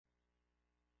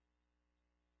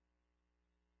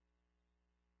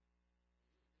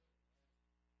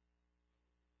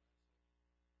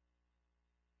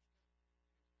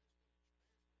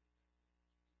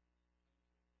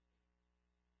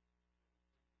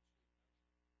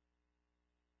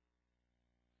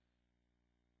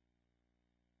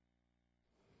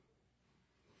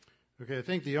Okay, I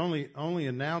think the only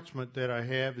announcement that I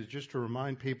have is just to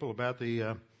remind people about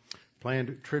the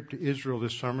planned trip to Israel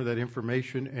this summer. That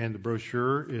information and the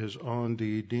brochure is on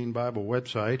the Dean Bible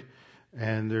website,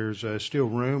 and there's still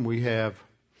room. We have,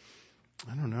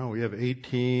 we have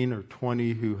 18 or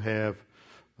 20 who have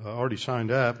already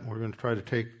signed up. We're going to try to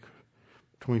take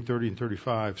between 30 and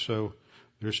 35, so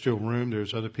there's still room.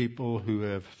 There's other people who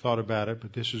have thought about it,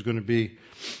 but this is going to be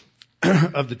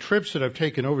of the trips that I've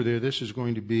taken over there, this is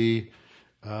going to be,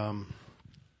 I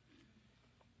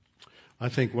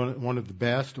think, one of the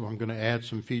best. I'm going to add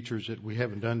some features that we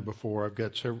haven't done before. I've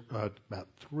got about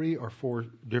 3 or 4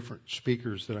 different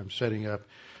speakers that I'm setting up,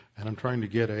 and I'm trying to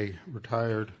get a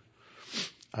retired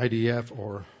IDF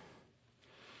or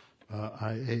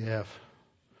IAF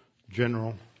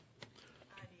general.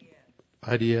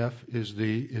 IDF is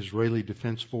the Israeli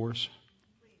Defense Force.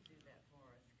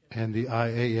 And the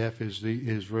IAF is the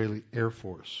Israeli Air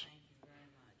Force.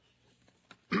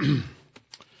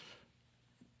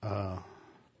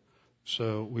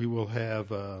 So we will have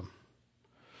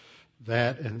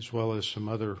that, and as well as some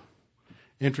other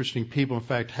interesting people. In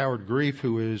fact, Howard Grief,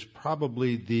 who is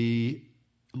probably the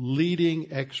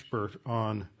leading expert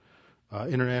on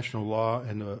international law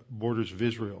and the borders of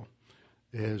Israel,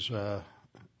 is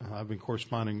I've been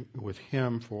corresponding with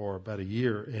him for about a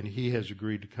year, and he has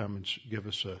agreed to come and give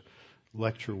us a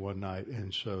lecture one night,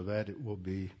 and so that it will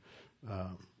be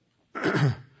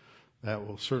that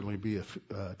will certainly be a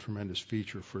tremendous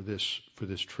feature for this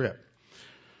trip.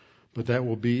 But that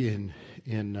will be in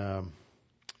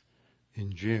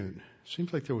June.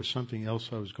 Seems like there was something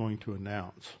else I was going to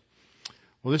announce.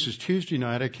 Well, this is Tuesday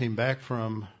night. I came back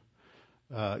from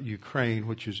Ukraine,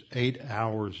 which is 8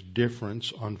 hours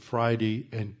difference on Friday,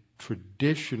 and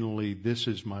traditionally this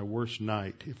is my worst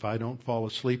night. If I don't fall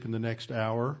asleep in the next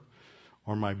hour,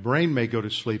 or my brain may go to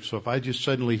sleep, so if I just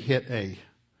suddenly hit a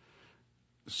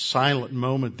silent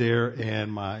moment there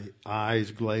and my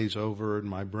eyes glaze over and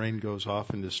my brain goes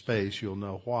off into space, you'll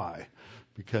know why.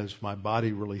 Because my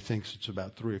body really thinks it's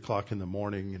about 3 o'clock in the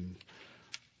morning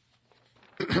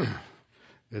and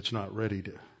it's not ready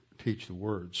to teach the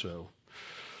word, so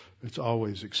it's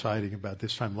always exciting about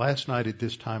this time. Last night at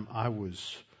this time, I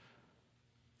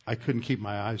couldn't keep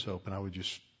my eyes open. I was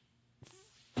just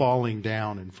falling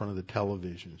down in front of the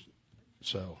television.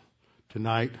 So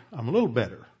tonight, I'm a little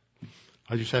better.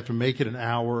 I just have to make it an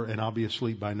hour, and I'll be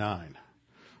asleep by 9.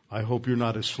 I hope you're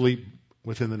not asleep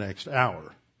within the next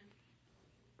hour.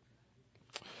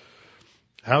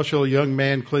 How shall a young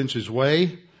man cleanse his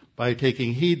way? By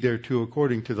taking heed thereto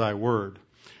according to thy word.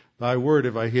 Thy word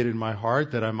have I hid in my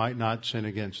heart, that I might not sin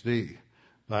against thee.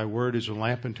 Thy word is a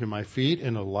lamp unto my feet,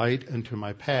 and a light unto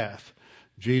my path.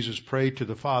 Jesus prayed to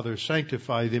the Father,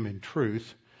 sanctify them in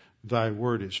truth. Thy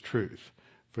word is truth.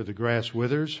 For the grass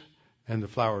withers, and the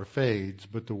flower fades,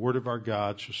 but the word of our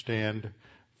God shall stand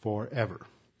forever.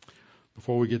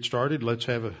 Before we get started, let's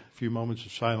have a few moments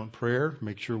of silent prayer.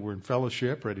 Make sure we're in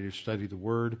fellowship, ready to study the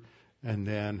word, and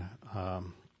then I'll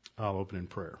open in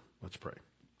prayer. Let's pray.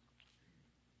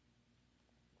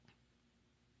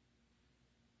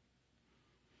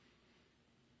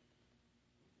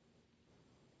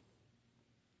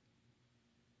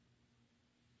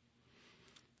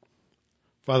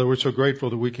 Father, we're so grateful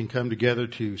that we can come together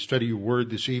to study your word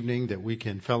this evening, that we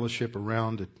can fellowship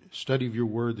around the study of your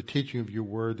word, the teaching of your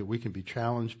word, that we can be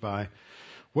challenged by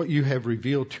what you have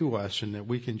revealed to us, and that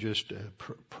we can just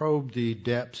probe the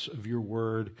depths of your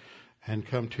word and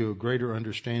come to a greater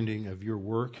understanding of your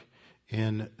work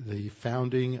in the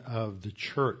founding of the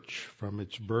church from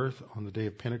its birth on the day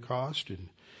of Pentecost in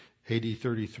AD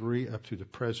 33 up to the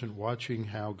present, watching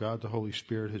how God the Holy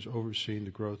Spirit has overseen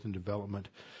the growth and development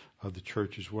of the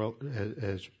church, as well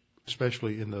as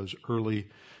especially in those early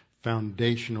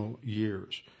foundational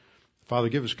years. Father,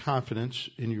 give us confidence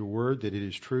in your word that it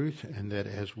is truth, and that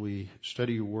as we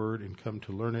study your word and come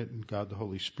to learn it, and God the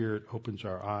Holy Spirit opens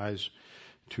our eyes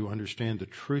to understand the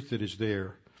truth that is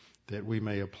there, that we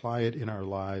may apply it in our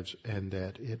lives, and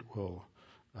that it will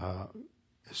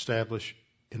establish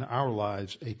in our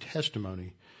lives a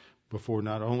testimony before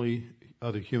not only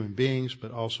other human beings,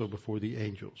 but also before the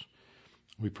angels.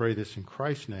 We pray this in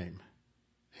Christ's name.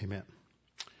 Amen.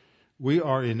 We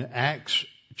are in Acts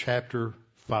chapter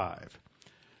 5.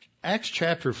 Acts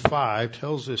chapter 5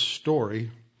 tells this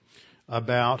story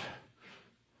about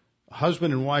a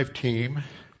husband and wife team,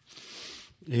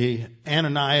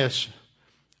 Ananias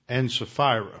and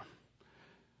Sapphira.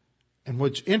 And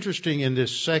what's interesting in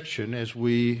this section, as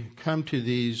we come to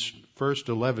these first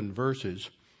 11 verses,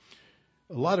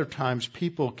 a lot of times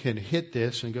people can hit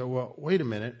this and go, well, wait a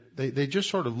minute. They just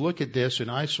sort of look at this in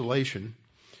isolation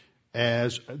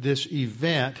as this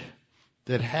event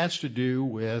that has to do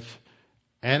with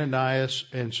Ananias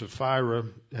and Sapphira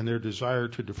and their desire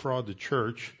to defraud the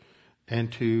church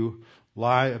and to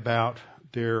lie about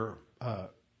their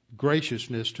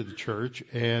graciousness to the church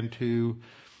and to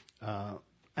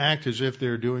act as if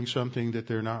they're doing something that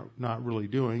they're not really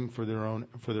doing for their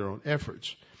own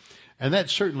efforts. And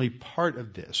that's certainly part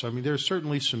of this. I mean, there's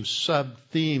certainly some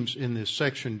sub-themes in this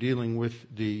section dealing with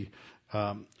the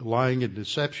lying and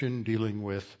deception, dealing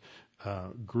with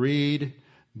greed,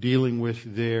 dealing with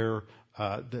their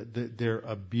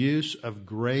abuse of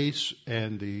grace,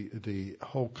 and the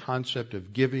whole concept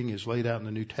of giving is laid out in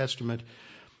the New Testament.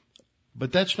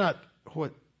 But that's not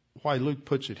why Luke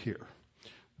puts it here.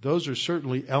 Those are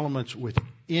certainly elements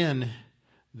within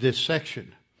this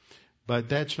section, but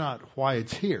that's not why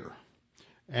it's here.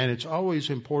 And it's always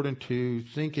important to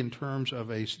think in terms of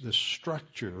the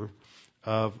structure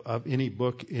of any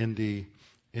book in the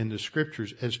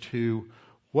Scriptures as to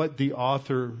why the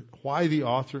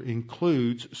author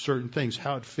includes certain things,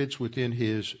 how it fits within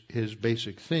his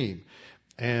basic theme.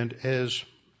 And as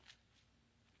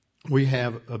we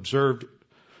have observed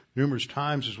numerous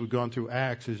times as we've gone through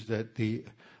Acts, is that the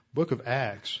book of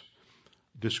Acts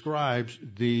describes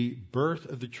the birth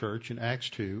of the church in Acts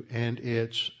 2 and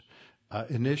its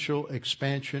initial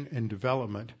expansion and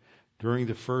development during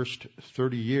the first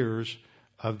 30 years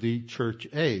of the church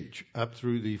age, up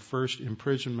through the first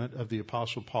imprisonment of the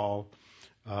Apostle Paul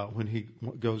when he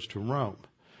goes to Rome.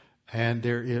 And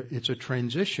it's a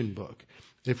transition book.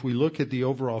 If we look at the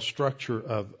overall structure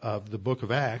of the book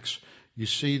of Acts, you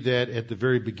see that at the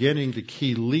very beginning, the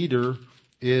key leader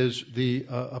is the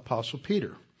Apostle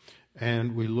Peter.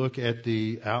 And we look at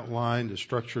the outline, the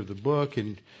structure of the book,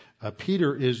 and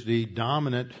Peter is the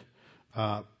dominant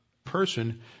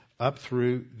person up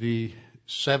through the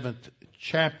 7th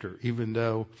chapter. Even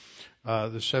though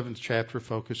the 7th chapter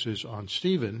focuses on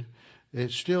Stephen,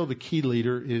 it's still the key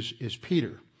leader is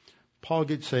Peter. Paul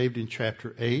gets saved in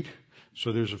chapter 8,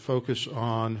 so there's a focus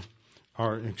on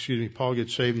Paul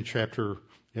gets saved in chapter.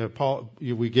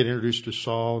 We get introduced to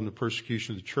Saul and the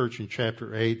persecution of the church in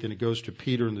chapter 8. Then it goes to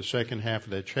Peter in the second half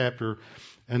of that chapter.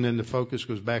 And then the focus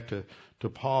goes back to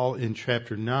Paul in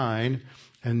chapter 9.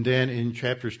 And then in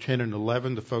chapters 10 and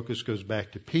 11, the focus goes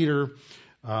back to Peter.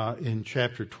 In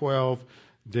chapter 12,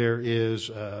 there is,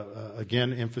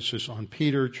 again, emphasis on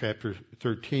Peter. Chapter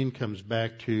 13 comes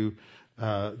back to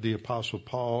the Apostle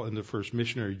Paul and the first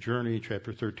missionary journey,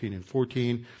 chapter 13 and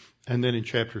 14. And then in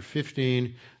chapter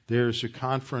 15, there's a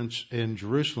conference in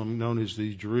Jerusalem known as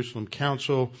the Jerusalem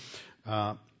Council,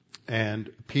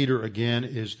 and Peter again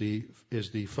is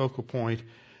the focal point.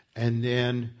 And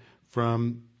then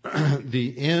from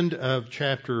the end of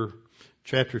chapter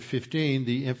 15,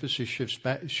 the emphasis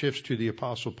shifts to the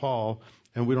Apostle Paul,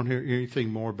 and we don't hear anything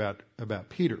more about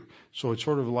Peter. So it's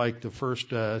sort of like the first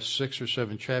 6 or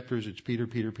 7 chapters. It's Peter.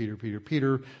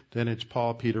 Then it's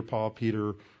Paul, Peter, Paul,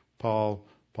 Peter, Paul.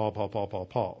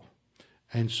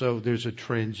 And so there's a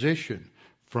transition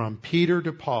from Peter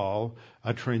to Paul,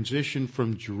 a transition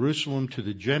from Jerusalem to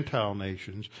the Gentile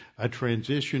nations, a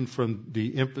transition from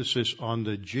the emphasis on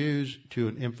the Jews to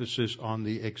an emphasis on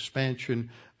the expansion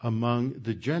among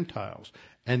the Gentiles.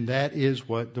 And that is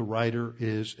what the writer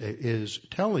is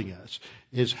telling us,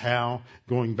 is how,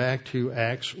 going back to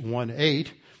Acts 1:8,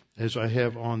 as I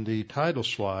have on the title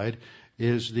slide,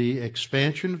 is the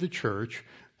expansion of the church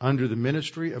under the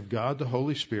ministry of God the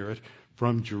Holy Spirit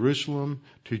from Jerusalem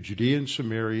to Judea and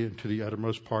Samaria and to the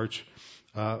uttermost part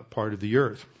of the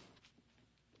earth.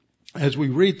 As we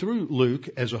read through Luke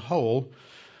as a whole,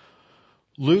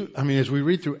 as we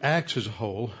read through Acts as a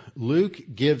whole, Luke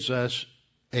gives us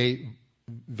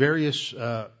various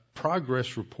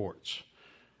progress reports,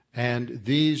 and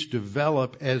these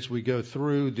develop as we go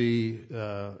through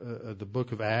the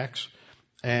book of Acts.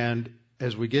 And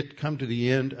as we come to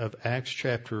the end of Acts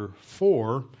chapter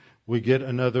 4, we get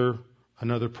another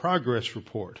progress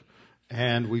report.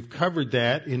 And we've covered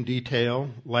that in detail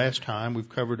last time. We've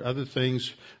covered other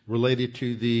things related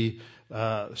to the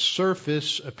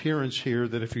surface appearance here,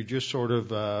 that if you just sort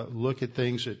of look at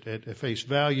things at face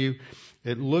value,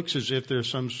 it looks as if there's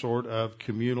some sort of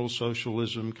communal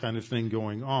socialism kind of thing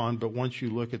going on. But once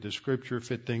you look at the Scripture,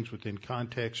 fit things within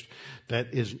context,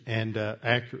 and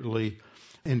accurately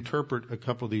interpret a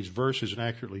couple of these verses and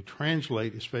accurately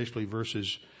translate, especially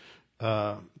verses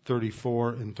 34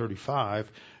 and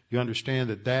 35, you understand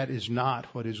that is not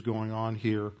what is going on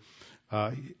here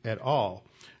at all.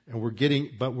 And we're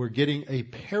getting a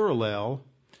parallel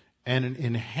and an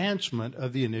enhancement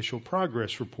of the initial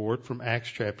progress report from Acts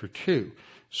chapter 2.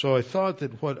 So I thought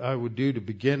that what I would do to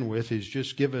begin with is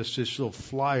just give us this little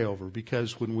flyover,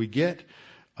 because when we get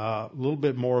a little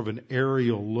bit more of an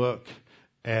aerial look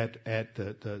at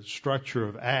the structure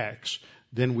of Acts,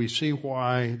 then we see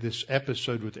why this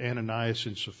episode with Ananias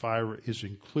and Sapphira is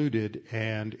included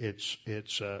and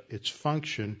its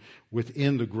function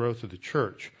within the growth of the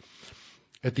church.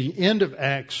 At the end of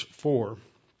Acts 4,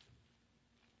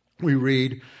 we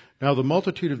read, "Now the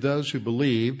multitude of those who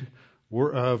believed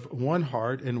were of one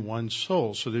heart and one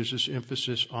soul." So there's this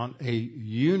emphasis on a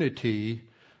unity,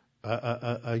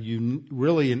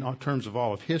 really in terms of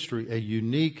all of history, a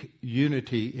unique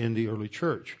unity in the early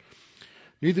church.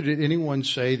 "Neither did anyone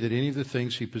say that any of the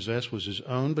things he possessed was his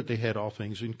own, but they had all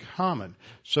things in common."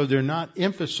 So they're not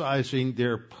emphasizing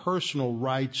their personal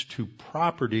rights to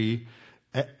property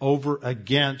over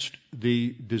against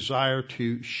the desire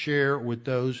to share with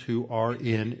those who are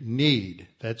in need.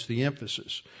 That's the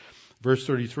emphasis. Verse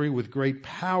 33, "With great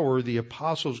power the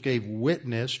apostles gave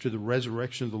witness to the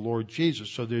resurrection of the Lord Jesus."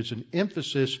 So there's an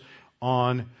emphasis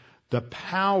on the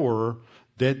power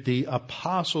that the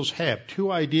apostles have.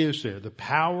 Two ideas there. The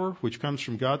power, which comes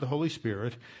from God the Holy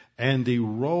Spirit, and the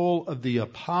role of the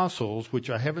apostles, which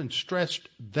I haven't stressed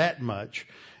that much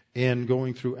in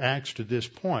going through Acts to this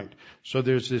point. So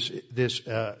there's this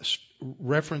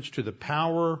reference to the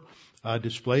power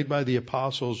displayed by the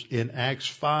apostles in Acts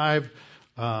 5.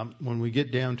 When we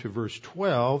get down to verse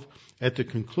 12, at the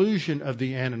conclusion of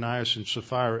the Ananias and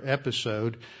Sapphira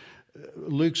episode,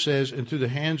 Luke says, "And through the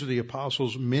hands of the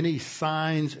apostles, many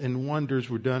signs and wonders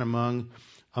were done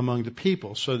among the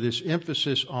people." So this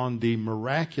emphasis on the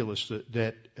miraculous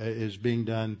that is being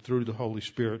done through the Holy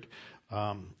Spirit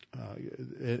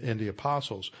and the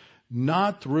apostles,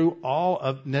 not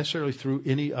necessarily through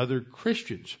any other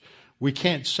Christians. We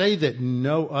can't say that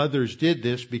no others did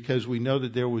this because we know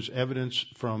that there was evidence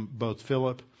from both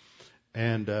Philip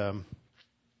and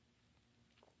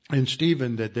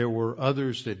Stephen that there were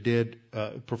others that did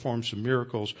perform some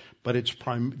miracles, but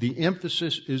the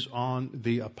emphasis is on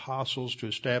the apostles to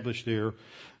establish their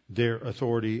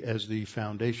authority as the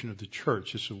foundation of the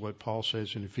church. This is what Paul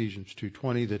says in Ephesians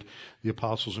 2:20, that the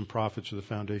apostles and prophets are the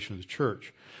foundation of the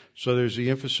church. So there's the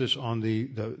emphasis on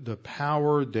the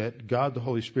power that God the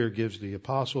Holy Spirit gives the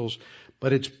apostles,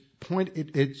 but it's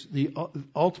the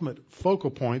ultimate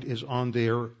focal point is on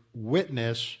their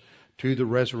witness to the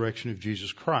resurrection of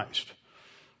Jesus Christ.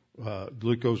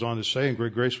 Luke goes on to say, "And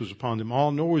great grace was upon them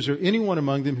all, nor was there anyone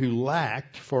among them who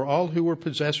lacked, for all who were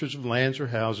possessors of lands or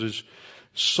houses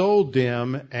sold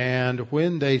them, and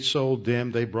when they sold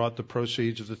them, they brought the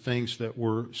proceeds of the things that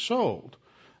were sold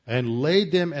and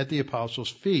laid them at the apostles'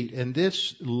 feet." And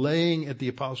this laying at the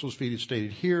apostles' feet is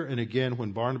stated here and again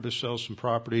when Barnabas sells some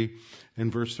property.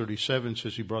 In verse 37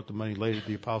 says he brought the money laid at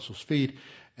the apostles' feet.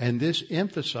 And this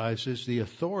emphasizes the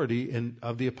authority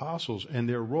of the apostles and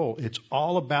their role. It's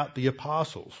all about the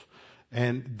apostles.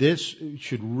 And this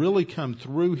should really come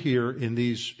through here in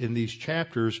these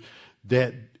chapters,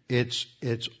 that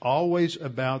it's always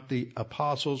about the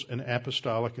apostles and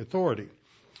apostolic authority.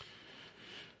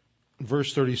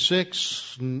 Verse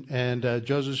 36, "And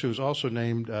Joseph, who was also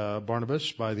named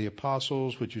Barnabas by the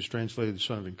apostles, which is translated the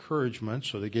son of encouragement,"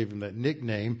 so they gave him that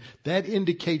nickname. That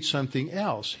indicates something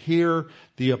else. Here,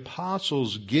 the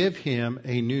apostles give him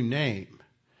a new name,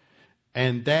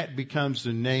 and that becomes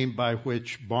the name by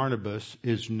which Barnabas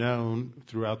is known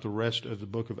throughout the rest of the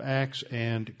book of Acts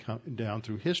and down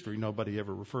through history. Nobody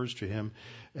ever refers to him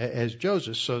as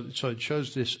Joseph. So it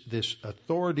shows this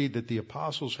authority that the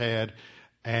apostles had.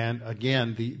 And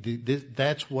again,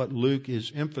 that's what Luke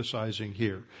is emphasizing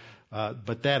here.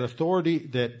 But that authority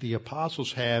that the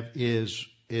apostles have is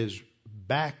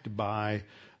backed by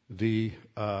the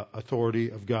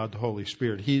authority of God the Holy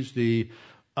Spirit. He's the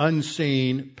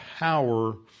unseen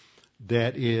power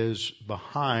that is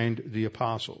behind the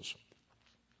apostles.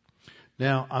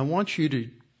 Now, I want you to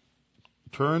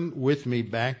turn with me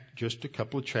back just a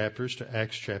couple of chapters to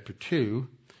Acts chapter 2,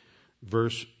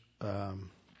 verse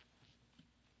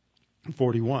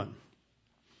 41.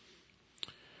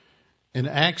 In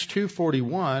Acts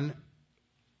 2:41,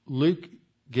 Luke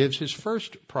gives his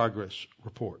first progress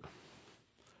report.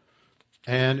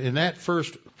 And in that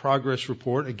first progress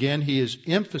report, again, he is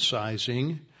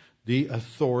emphasizing the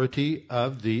authority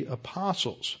of the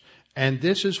apostles. And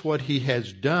this is what he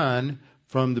has done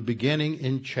from the beginning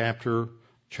in chapter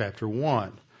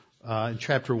 1. In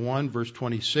chapter 1, verse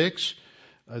 26,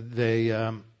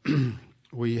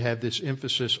 we have this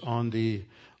emphasis on the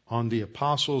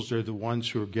apostles. They're the ones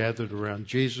who are gathered around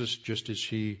Jesus just as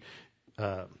he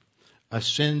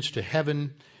ascends to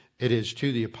heaven. It is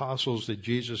to the apostles that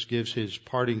Jesus gives his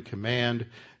parting command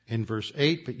In verse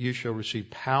 8, but you shall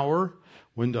receive power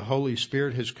when the Holy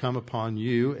Spirit has come upon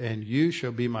you, and you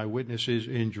shall be my witnesses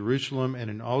in Jerusalem and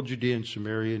in all Judea and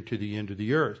Samaria and to the end of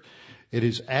the earth. It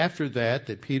is after that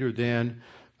that Peter then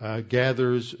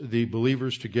gathers the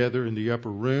believers together in the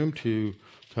upper room to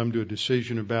come to a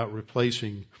decision about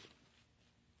replacing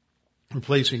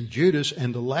Judas.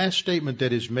 And the last statement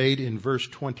that is made in verse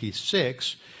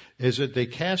 26 is that they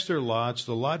cast their lots.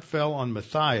 The lot fell on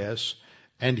Matthias,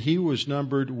 and he was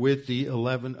numbered with the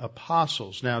 11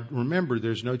 apostles. Now, remember,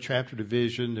 there's no chapter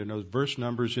division. There are no verse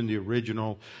numbers in the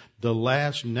original. The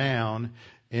last noun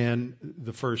in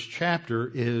the first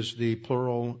chapter is the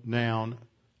plural noun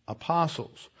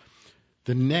apostles.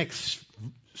 The next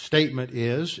statement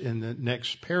is, in the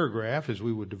next paragraph, as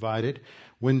we would divide it,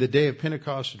 when the day of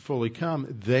Pentecost had fully come,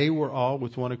 they were all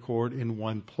with one accord in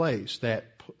one place. That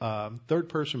third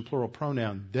person plural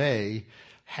pronoun, they,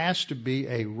 has to be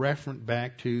a referent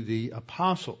back to the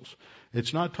apostles.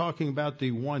 It's not talking about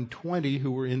the 120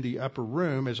 who were in the upper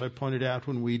room, as I pointed out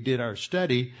when we did our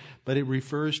study, but it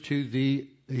refers to the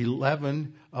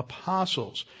 11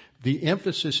 apostles. The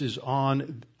emphasis is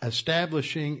on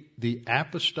establishing the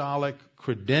apostolic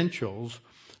credentials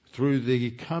through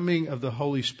the coming of the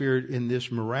Holy Spirit in this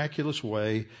miraculous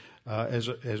way,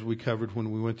 as we covered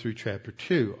when we went through chapter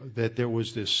 2, that there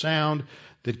was this sound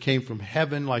that came from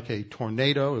heaven like a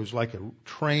tornado. It was like a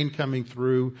train coming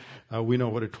through. We know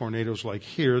what a tornado is like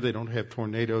here. They don't have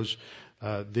tornadoes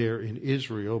there in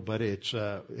Israel, but it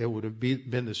would have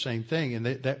been the same thing. And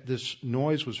this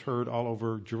noise was heard all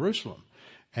over Jerusalem.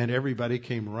 And everybody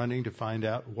came running to find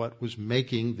out what was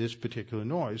making this particular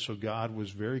noise. So God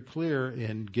was very clear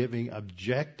in giving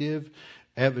objective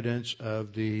evidence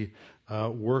of the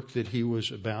work that he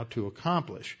was about to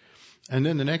accomplish. And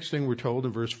then the next thing we're told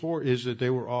in verse 4 is that they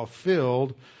were all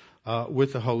filled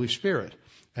with the Holy Spirit.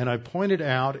 And I pointed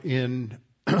out in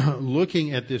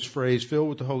looking at this phrase, filled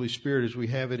with the Holy Spirit, as we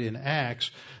have it in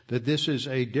Acts, that this is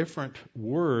a different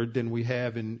word than we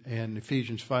have in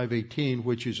Ephesians 5:18,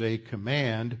 which is a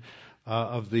command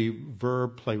of the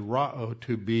verb plerao,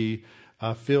 to be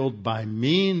filled by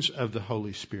means of the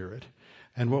Holy Spirit.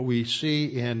 And what we see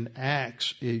in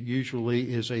Acts, it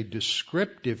usually is a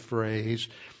descriptive phrase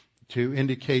to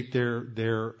indicate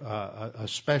a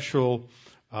special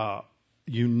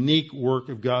unique work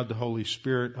of God the Holy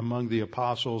Spirit among the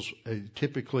apostles.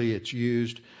 Typically it's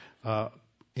used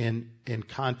in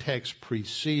context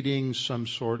preceding some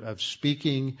sort of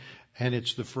speaking, and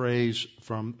it's the phrase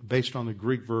based on the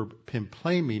Greek verb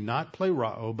pimplemi, not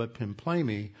plerao, but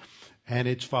pimplemi, and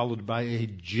it's followed by a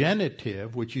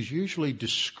genitive, which is usually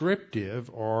descriptive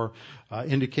or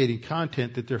indicating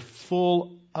content, that they're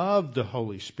full of the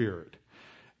Holy Spirit.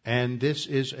 And this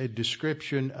is a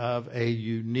description of a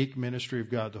unique ministry of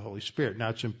God the Holy Spirit. Now,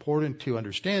 it's important to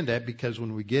understand that, because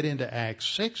when we get into Acts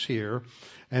 6 here,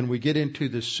 and we get into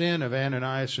the sin of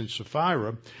Ananias and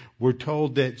Sapphira, we're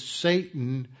told that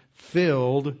Satan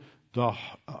filled the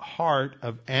heart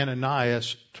of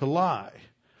Ananias to lie.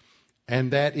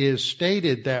 And that is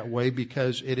stated that way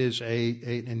because it is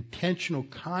an intentional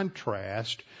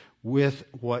contrast with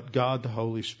what God the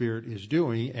Holy Spirit is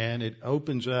doing, and it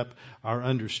opens up our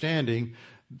understanding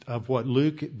of what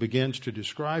Luke begins to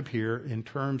describe here in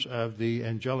terms of the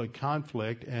angelic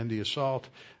conflict and the assault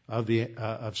of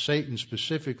Satan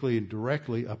specifically and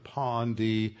directly upon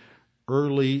the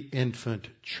early infant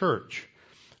church.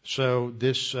 So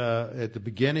this at the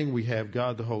beginning we have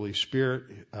God the Holy Spirit,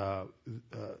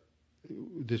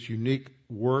 this unique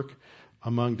work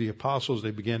among the apostles.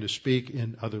 They began to speak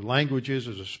in other languages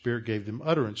as the Spirit gave them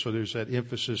utterance. So there's that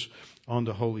emphasis on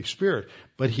the Holy Spirit.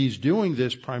 But he's doing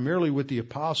this primarily with the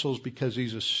apostles because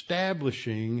he's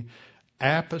establishing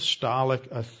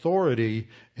apostolic authority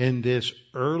in this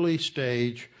early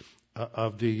stage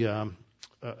of the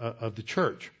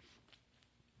church.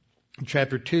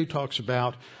 Chapter 2 talks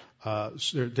about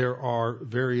there are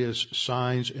various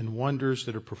signs and wonders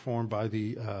that are performed by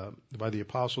the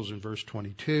apostles in verse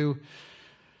 22,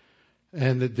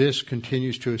 and that this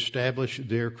continues to establish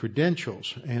their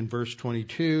credentials. And verse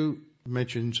 22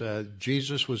 mentions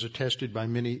Jesus was attested by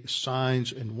many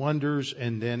signs and wonders,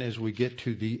 and then as we get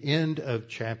to the end of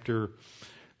chapter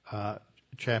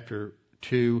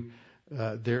 2,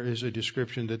 there is a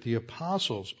description that the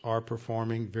apostles are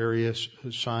performing various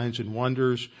signs and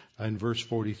wonders in verse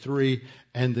 43.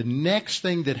 And the next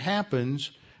thing that happens,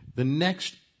 the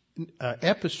next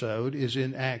episode, is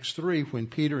in Acts 3 when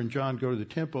Peter and John go to the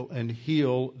temple and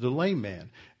heal the lame man.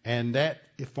 And that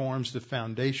forms the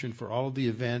foundation for all of the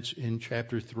events in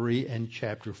chapter 3 and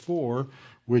chapter 4,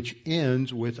 which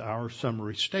ends with our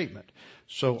summary statement.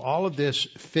 So all of this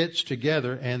fits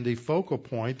together, and the focal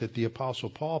point that the Apostle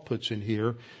Paul puts in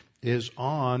here is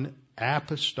on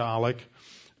apostolic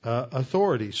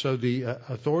authority. So the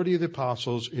authority of the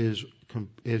apostles is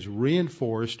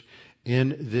reinforced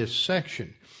in this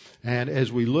section. And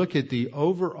as we look at the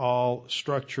overall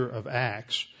structure of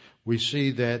Acts, we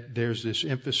see that there's this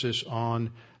emphasis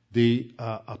on the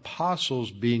apostles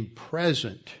being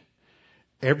present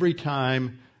every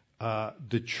time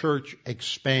the church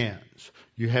expands.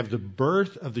 You have the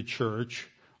birth of the church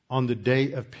on the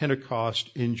day of Pentecost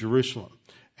in Jerusalem,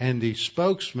 and the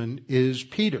spokesman is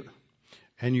Peter.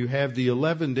 And you have the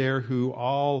 11 there who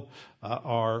all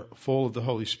are full of the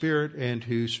Holy Spirit and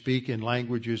who speak in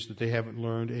languages that they haven't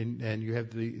learned, and you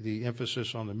have the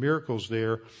emphasis on the miracles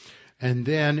there. And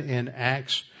then in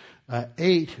Acts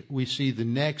 8, we see the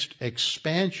next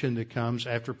expansion that comes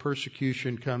after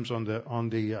persecution comes on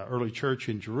the early church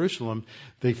in Jerusalem.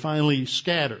 They finally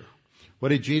scatter. What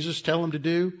did Jesus tell them to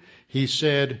do? He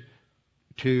said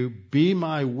to be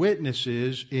my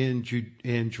witnesses in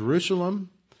Jerusalem,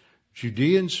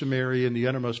 Judea and Samaria, and the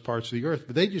uttermost parts of the earth.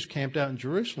 But they just camped out in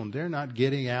Jerusalem. They're not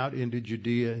getting out into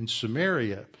Judea and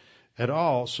Samaria at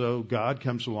all. So God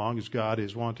comes along, as God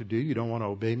is wont to do. You don't want to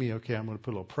obey me? Okay, I'm going to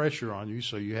put a little pressure on you,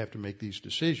 so you have to make these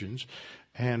decisions.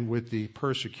 And with the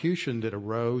persecution that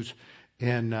arose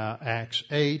in Acts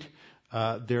 8,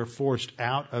 they're forced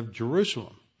out of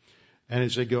Jerusalem. And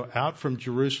as they go out from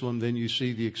Jerusalem, then you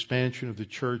see the expansion of the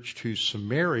church to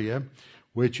Samaria,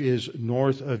 which is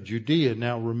north of Judea.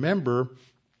 Now remember,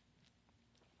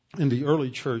 in the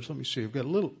early church, let me see, I've got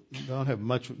I don't have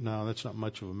much, no, that's not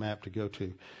much of a map to go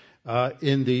to.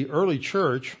 In the early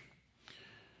church,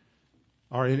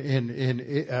 or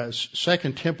in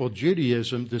Second Temple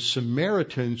Judaism, the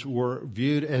Samaritans were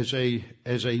viewed as a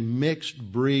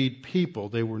mixed breed people.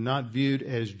 They were not viewed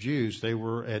as Jews. They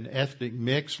were an ethnic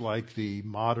mix like the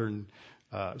modern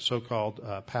so-called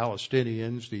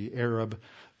Palestinians, the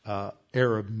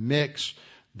Arab mix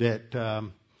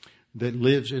that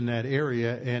lives in that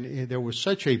area, and there was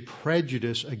such a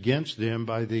prejudice against them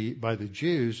by the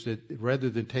Jews that rather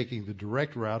than taking the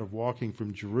direct route of walking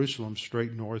from Jerusalem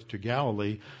straight north to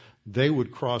Galilee, they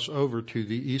would cross over to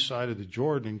the east side of the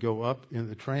Jordan and go up in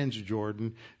the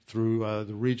Transjordan through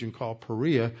the region called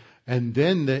Perea, and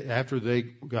then after they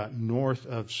got north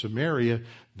of Samaria,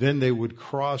 then they would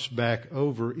cross back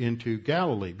over into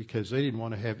Galilee because they didn't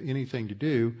want to have anything to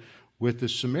do with the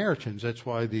Samaritans. That's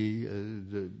why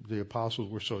the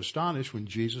apostles were so astonished when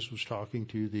Jesus was talking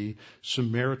to the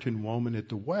Samaritan woman at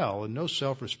the well, and no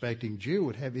self-respecting Jew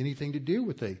would have anything to do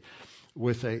with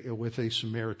a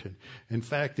Samaritan. In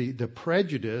fact, the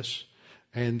prejudice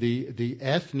and the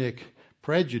ethnic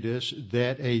prejudice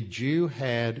that a Jew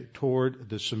had toward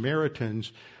the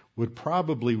Samaritans would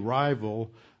probably rival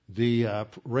the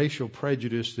racial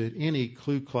prejudice that any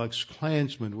Ku Klux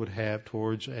Klansman would have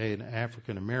towards an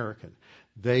African American.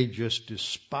 They just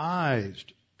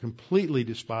completely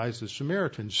despised the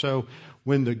Samaritans. So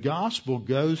when the gospel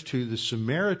goes to the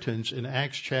Samaritans in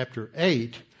Acts chapter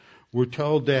 8, we're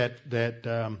told that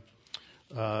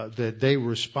they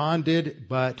responded,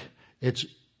 but it's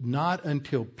not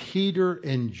until Peter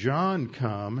and John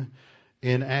come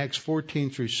in Acts 14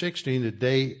 through 16 that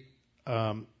they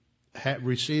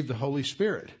received the Holy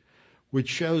Spirit, which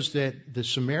shows that the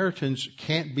Samaritans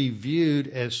can't be viewed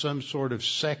as some sort of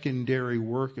secondary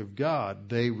work of God.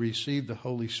 They received the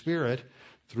Holy Spirit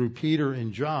through Peter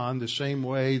and John the same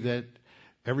way that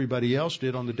everybody else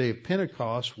did on the day of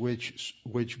Pentecost, which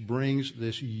brings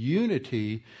this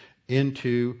unity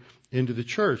into the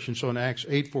church. And so in Acts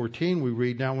 8:14 we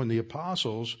read, now when the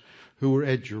apostles who were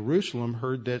at Jerusalem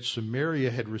heard that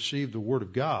Samaria had received the word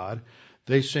of God,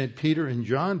 they sent Peter and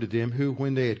John to them, who,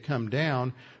 when they had come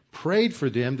down, prayed for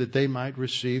them that they might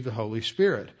receive the Holy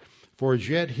Spirit. For as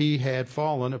yet he had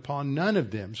fallen upon none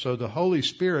of them. So the Holy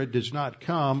Spirit does not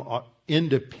come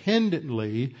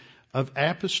independently of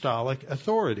apostolic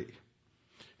authority.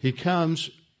 He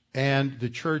comes and the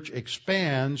church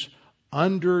expands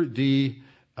under the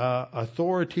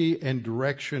authority and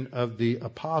direction of the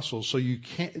apostles. So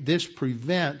this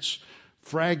prevents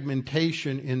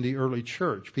fragmentation in the early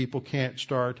church. People can't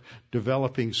start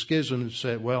developing schisms and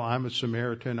say, well, I'm a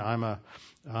Samaritan,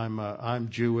 I'm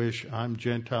Jewish, I'm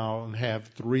Gentile, and have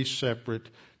three separate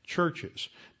churches.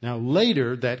 Now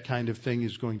later that kind of thing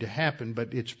is going to happen,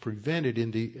 but it's prevented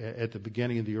at the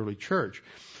beginning of the early church.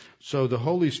 So the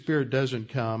Holy Spirit doesn't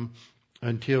come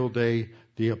until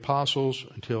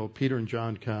until Peter and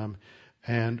John come,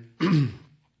 and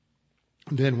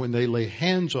Then when they lay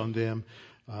hands on them,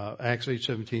 Acts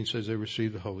 8:17 says they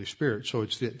receive the Holy Spirit. So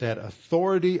it's that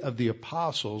authority of the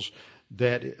apostles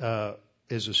that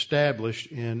is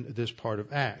established in this part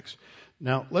of Acts.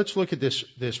 Now let's look at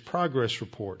this progress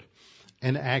report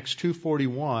in Acts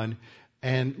 2:41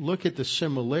 and look at the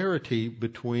similarity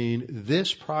between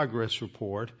this progress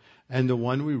report and the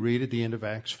one we read at the end of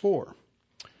Acts 4.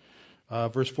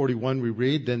 Verse 41 we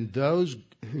read, "Then those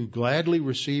who gladly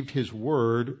received his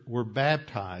word were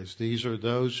baptized." These are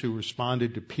those who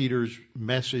responded to Peter's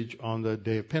message on the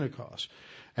day of Pentecost.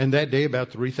 And that day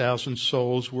about 3,000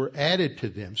 souls were added to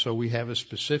them. So we have a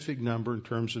specific number in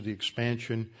terms of the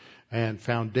expansion and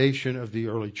foundation of the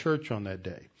early church on that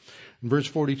day. In verse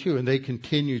 42, "And they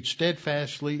continued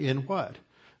steadfastly in" what?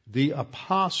 "The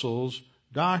apostles'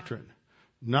 doctrine."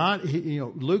 Not,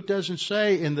 Luke doesn't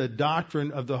say in the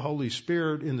doctrine of the Holy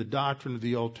Spirit, in the doctrine of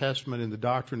the Old Testament, in the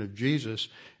doctrine of Jesus.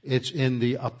 It's in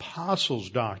the apostles'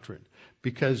 doctrine,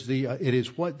 because it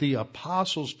is what the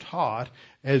apostles taught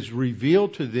as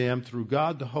revealed to them through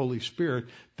God the Holy Spirit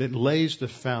that lays the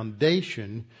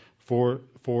foundation for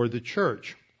the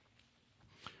church.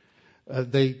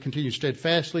 They continue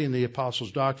steadfastly in the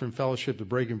apostles' doctrine, fellowship, the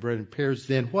breaking bread in pairs.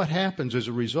 Then what happens as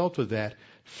a result of that?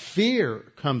 Fear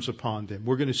comes upon them.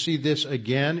 We're going to see this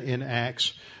again in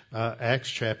Acts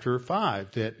chapter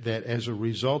 5, that as a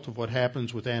result of what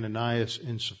happens with Ananias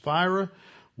and Sapphira,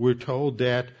 we're told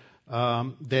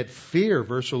that fear,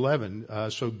 verse 11,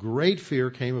 so great fear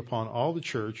came upon all the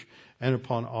church and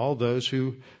upon all those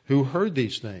who heard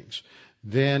these things.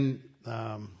 Then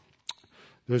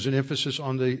there's an emphasis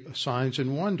on the signs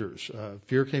and wonders.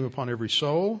 Fear came upon every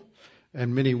soul,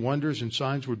 and many wonders and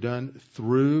signs were done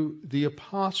through the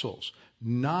apostles,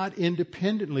 not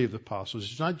independently of the apostles.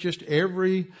 It's not just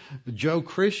every Joe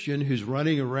Christian who's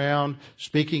running around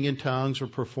speaking in tongues or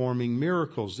performing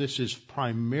miracles. This is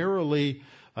primarily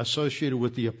associated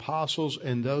with the apostles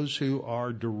and those who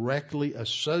are directly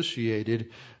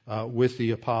associated with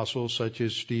the apostles, such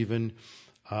as Stephen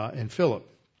and Philip.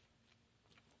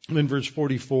 In verse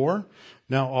 44,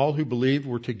 "Now all who believed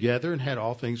were together and had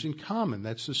all things in common."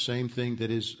 That's the same thing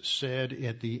that is said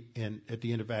at the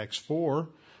end of Acts 4,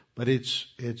 but it's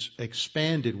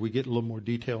expanded. We get a little more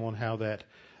detail on how that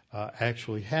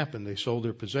actually happened. "They sold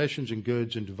their possessions and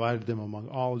goods and divided them among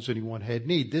all as anyone had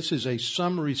need." This is a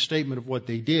summary statement of what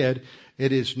they did.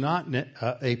 It is not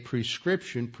a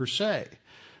prescription per se,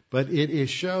 but it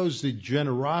shows the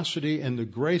generosity and the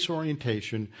grace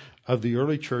orientation of the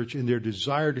early church in their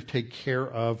desire to take care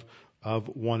of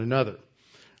one another.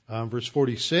 Verse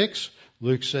 46,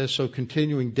 Luke says, "So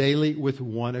continuing daily with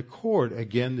one accord."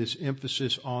 Again, this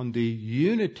emphasis on the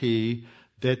unity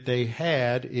that they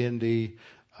had in the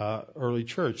early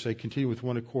church. They continue with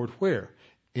one accord where?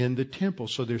 In the temple.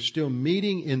 So they're still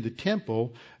meeting in the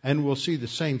temple, and we'll see the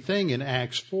same thing in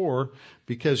Acts 4,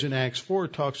 because in Acts 4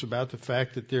 it talks about the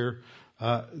fact that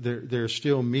they're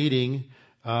still meeting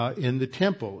in the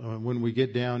temple. When we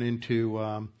get down into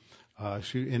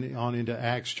into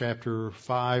Acts chapter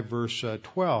 5, verse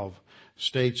 12,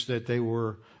 states that they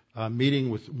were meeting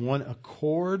with one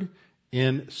accord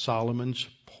in Solomon's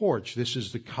porch. This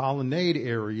is the colonnade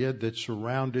area that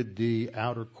surrounded the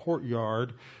outer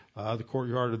courtyard, the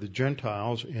courtyard of the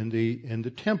Gentiles in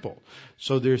the temple.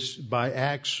 So there's, by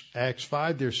Acts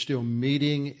 5, they're still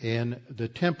meeting in the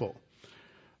temple.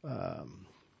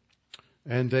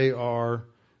 And they are,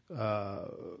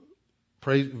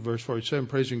 verse 47,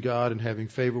 praising God and having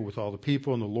favor with all the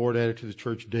people, and the Lord added to the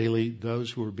church daily those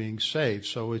who are being saved.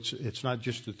 So it's not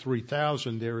just the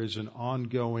 3,000. There is an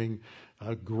ongoing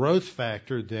growth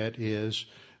factor that is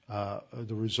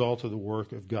the result of the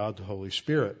work of God the Holy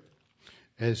Spirit.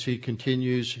 As he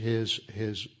continues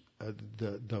the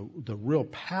real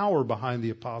power behind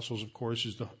the apostles, of course,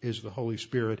 is the Holy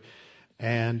Spirit,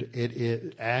 and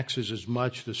it acts as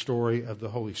much the story of the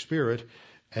Holy Spirit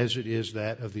as it is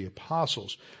that of the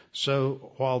apostles.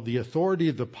 So while the authority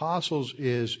of the apostles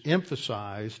is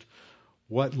emphasized,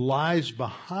 what lies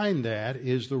behind that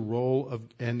is the role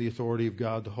and the authority of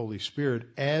God the Holy Spirit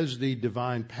as the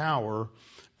divine power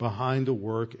behind the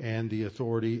work and the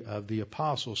authority of the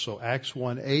apostles. So Acts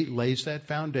 1:8 lays that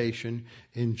foundation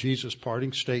in Jesus'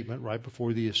 parting statement right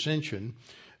before the ascension.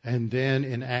 And then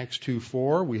in Acts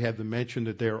 2:4, we have the mention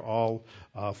that they're all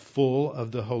full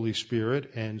of the Holy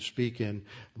Spirit and speak in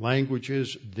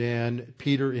languages. Then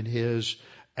Peter, in his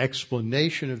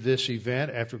explanation of this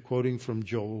event, after quoting from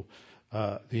Joel,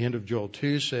 the end of Joel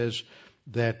 2, says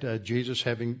that Jesus,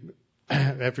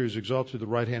 after he was exalted to the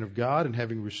right hand of God and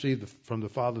having received from the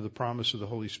Father the promise of the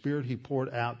Holy Spirit, he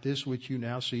poured out this which you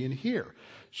now see and hear.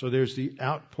 So there's the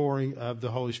outpouring of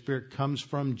the Holy Spirit comes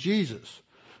from Jesus.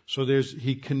 So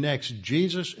he connects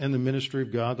Jesus and the ministry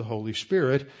of God, the Holy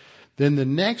Spirit. Then the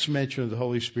next mention of the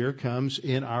Holy Spirit comes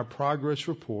in our progress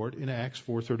report in Acts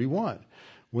 4:31.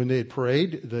 When they had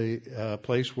prayed, the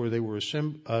place where they were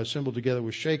assembled together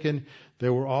was shaken. They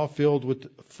were all filled with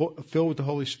the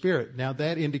Holy Spirit. Now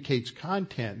that indicates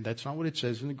content. That's not what it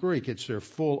says in the Greek. It's they're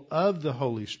full of the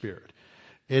Holy Spirit.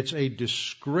 It's a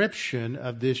description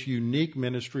of this unique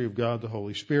ministry of God, the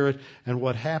Holy Spirit. And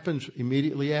what happens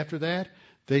immediately after that?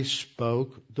 They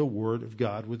spoke the Word of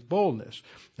God with boldness.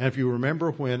 And if you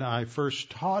remember when I first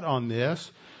taught on this,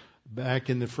 back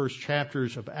in the first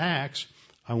chapters of Acts,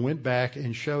 I went back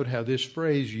and showed how this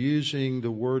phrase, using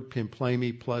the word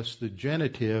pimplemi plus the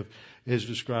genitive, is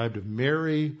described of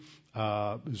Mary.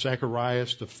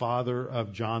 Zacharias, the father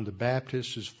of John the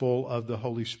Baptist, is full of the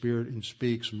Holy Spirit and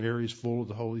speaks. Mary is full of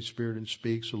the Holy Spirit and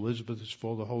speaks. Elizabeth is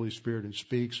full of the Holy Spirit and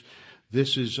speaks.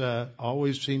 This is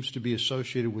always seems to be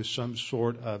associated with some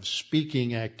sort of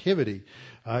speaking activity.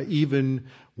 Even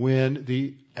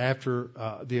when after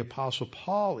the Apostle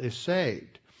Paul is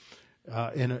saved,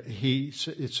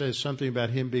 it says something about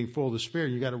him being full of the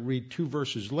Spirit. You got to read 2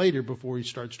 verses later before he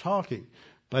starts talking.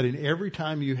 But in every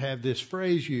time you have this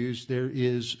phrase used, there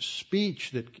is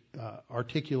speech, that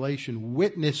articulation,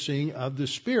 witnessing of the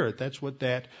Spirit. That's what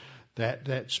that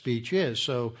speech is.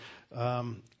 So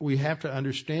we have to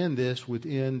understand this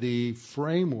within the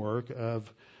framework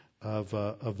of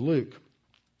Luke.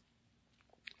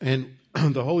 And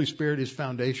the Holy Spirit is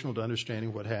foundational to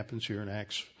understanding what happens here in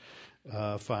Acts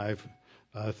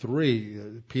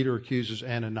 5:3. Peter accuses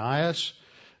Ananias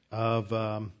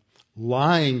of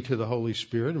lying to the Holy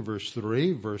Spirit in verse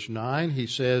 3. Verse 9, he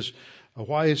says,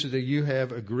 why is it that you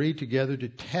have agreed together to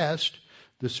test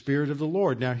the Spirit of the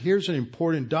Lord? Now, here's an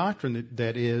important doctrine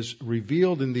that is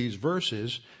revealed in these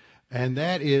verses, and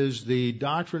that is the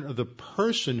doctrine of the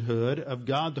personhood of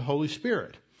God the Holy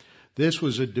Spirit. This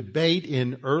was a debate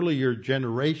in earlier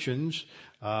generations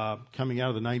coming out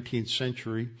of the 19th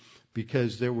century,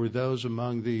 because there were those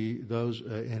among those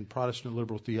in Protestant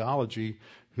liberal theology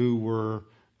who were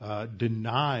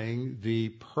denying the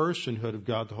personhood of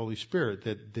God the Holy Spirit,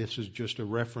 that this is just a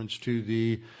reference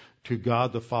to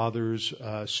God the Father's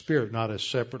Spirit, not a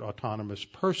separate autonomous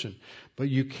person. But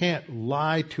you can't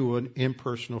lie to an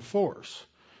impersonal force.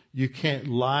 You can't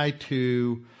lie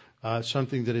to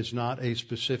something that is not a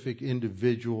specific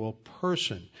individual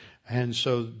person. And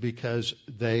so because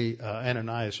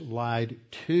Ananias lied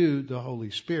to the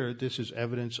Holy Spirit, this is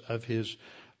evidence of his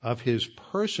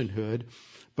personhood.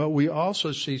 But we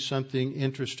also see something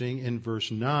interesting in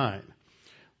verse 9.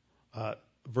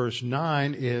 Verse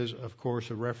 9 is, of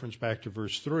course, a reference back to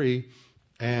verse 3.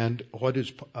 And what does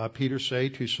Peter say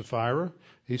to Sapphira?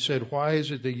 He said, why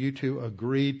is it that you two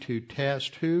agreed to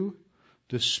test who?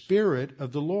 The Spirit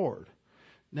of the Lord.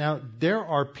 Now, there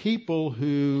are people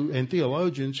and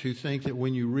theologians who think that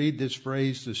when you read this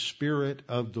phrase, the Spirit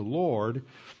of the Lord,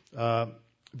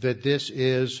 that this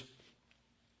is,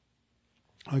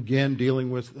 again, dealing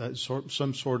with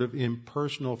some sort of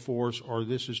impersonal force, or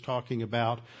this is talking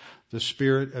about the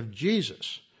Spirit of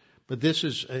Jesus. But this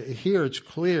is, here it's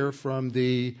clear from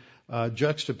the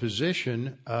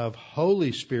juxtaposition of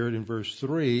Holy Spirit in verse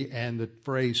 3 and the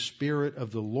phrase Spirit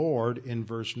of the Lord in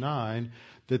verse 9,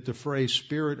 that the phrase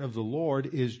Spirit of the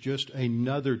Lord is just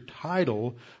another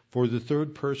title for the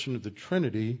third person of the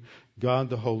Trinity, God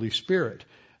the Holy Spirit.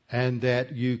 And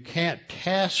that you can't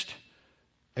test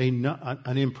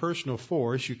an impersonal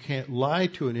force, you can't lie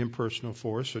to an impersonal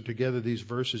force. So together these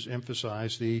verses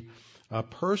emphasize the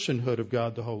personhood of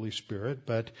God the Holy Spirit,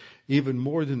 but even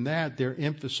more than that, they're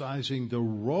emphasizing the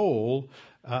role,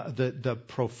 the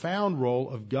profound role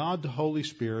of God the Holy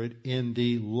Spirit in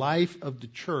the life of the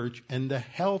church and the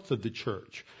health of the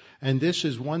church. And this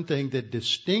is one thing that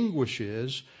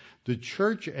distinguishes the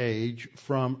church age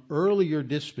from earlier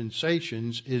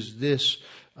dispensations, is this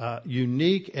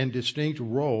unique and distinct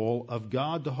role of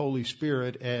God the Holy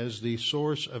Spirit as the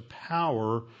source of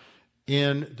power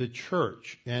in the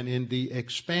church and in the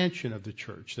expansion of the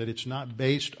church. That it's not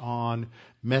based on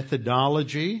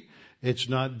methodology, it's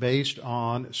not based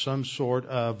on some sort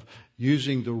of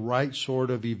using the right sort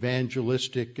of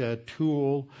evangelistic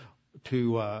tool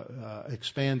to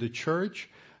expand the church.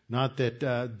 Not that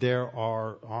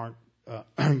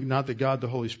not that God the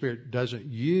Holy Spirit doesn't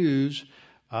use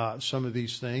some of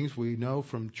these things. We know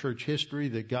from church history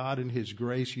that God in His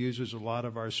grace uses a lot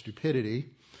of our stupidity,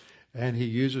 and He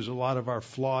uses a lot of our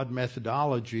flawed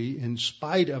methodology in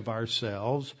spite of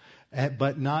ourselves,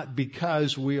 but not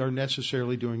because we are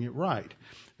necessarily doing it right.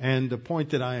 And the point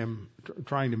that I am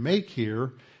trying to make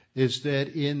here is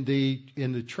that in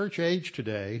the church age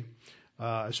today,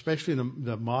 especially in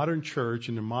the modern church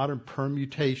and the modern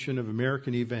permutation of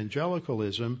American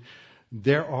evangelicalism,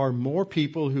 there are more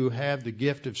people who have the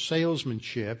gift of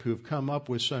salesmanship who have come up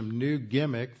with some new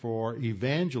gimmick for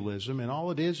evangelism, and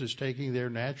all it is taking their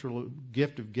natural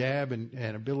gift of gab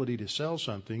and ability to sell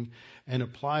something and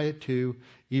apply it to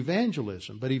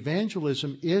evangelism. But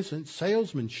evangelism isn't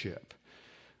salesmanship.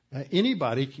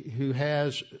 Anybody who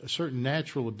has a certain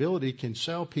natural ability can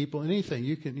sell people anything.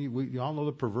 We all know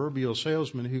the proverbial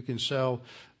salesman who can sell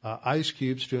ice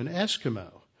cubes to an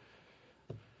Eskimo.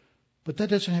 But that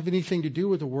doesn't have anything to do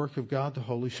with the work of God, the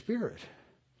Holy Spirit.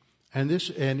 And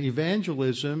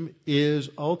evangelism is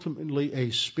ultimately a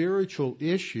spiritual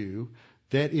issue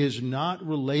that is not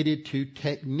related to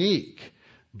technique.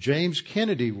 James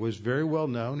Kennedy was very well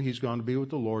known. He's gone to be with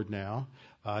the Lord now.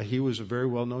 He was a very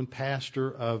well-known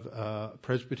pastor of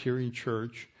Presbyterian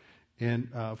Church in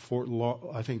Fort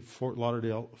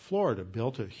Lauderdale, Florida.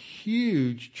 Built a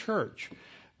huge church.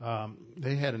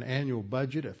 They had an annual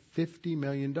budget of $50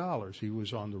 million. He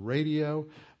was on the radio.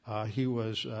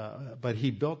 But he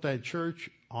built that church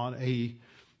on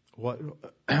what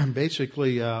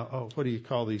do you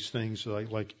call these things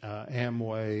like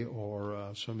Amway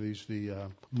or some of these the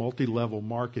multi-level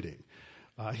marketing.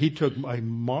 He took a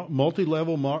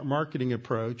multi-level marketing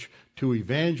approach to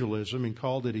evangelism and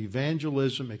called it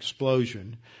Evangelism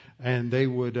Explosion. And they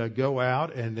would go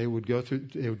out and they would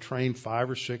train 5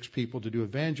 or 6 people to do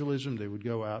evangelism. They would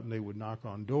go out and they would knock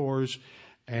on doors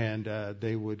and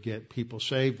they would get people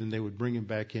saved and they would bring them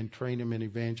back in, train them in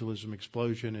Evangelism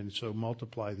Explosion, and so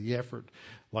multiply the effort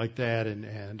like that.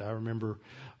 And I remember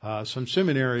some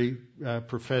seminary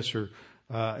professor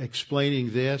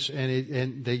explaining this,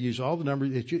 and they use all the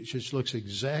numbers. It just looks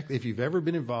exactly. If you've ever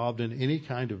been involved in any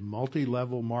kind of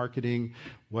multi-level marketing,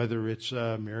 whether it's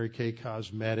Mary Kay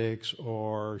Cosmetics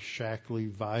or Shackley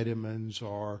Vitamins,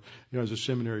 or as a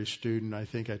seminary student, I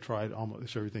think I tried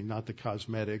almost everything. Not the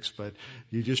cosmetics, but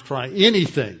you just try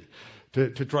anything to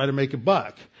try to make a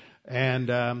buck. And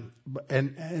I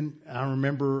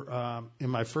remember in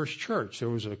my first church, there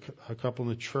was a couple in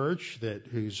the church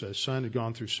whose son had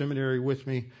gone through seminary with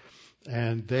me,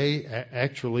 and they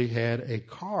actually had a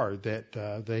card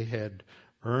that they had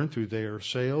earned through their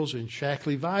sales in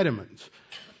Shackley Vitamins.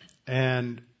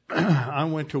 And I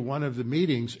went to one of the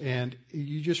meetings, and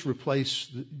you just replace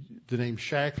the name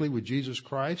Shackley with Jesus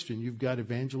Christ, and you've got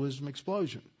Evangelism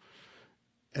Explosion.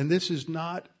 And this is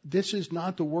not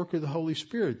the work of the Holy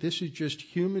Spirit. This is just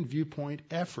human viewpoint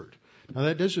effort. Now,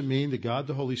 that doesn't mean that God,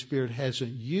 the Holy Spirit,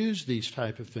 hasn't used these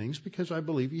type of things, because I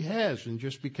believe He has. And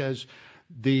just because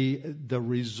the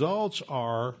results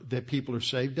are that people are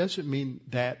saved doesn't mean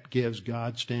that gives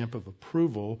God's stamp of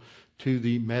approval to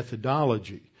the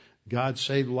methodology. God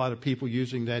saved a lot of people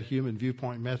using that human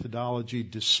viewpoint methodology,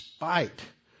 despite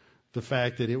the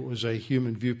fact that it was a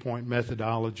human viewpoint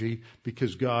methodology,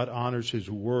 because God honors His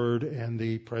word and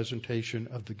the presentation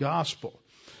of the gospel.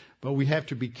 But we have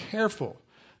to be careful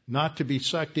not to be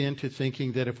sucked into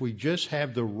thinking that if we just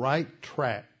have the right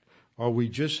track or we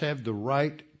just have the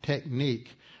right technique,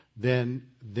 then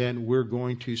we're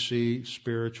going to see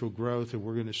spiritual growth and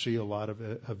we're going to see a lot of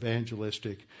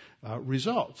evangelistic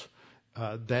results.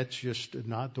 That's just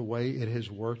not the way it has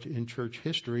worked in church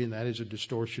history, and that is a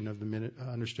distortion of the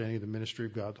understanding of the ministry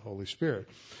of God the Holy Spirit.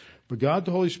 But God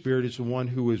the Holy Spirit is the one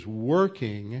who is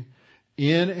working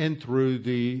in and through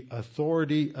the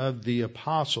authority of the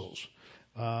apostles.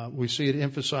 We see it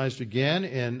emphasized again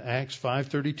in Acts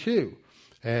 5:32.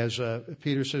 As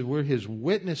Peter said, we're His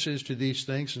witnesses to these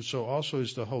things, and so also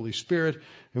is the Holy Spirit,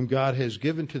 whom God has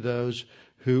given to those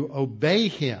who obey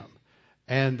Him.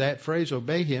 And that phrase,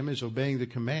 obey Him, is obeying the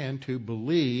command to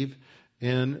believe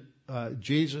in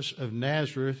Jesus of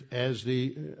Nazareth as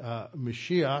the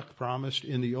Mashiach promised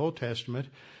in the Old Testament,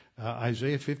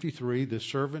 Isaiah 53, the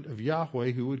servant of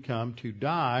Yahweh who would come to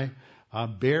die,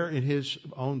 bear in His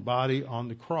own body on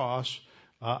the cross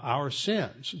our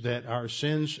sins, that our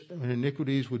sins and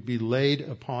iniquities would be laid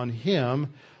upon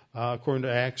Him, according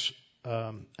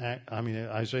to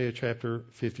Isaiah chapter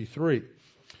 53.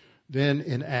 Then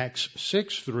in Acts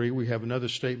 6:3, we have another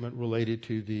statement related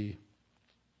to the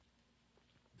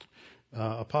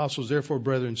apostles. Therefore,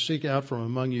 brethren, seek out from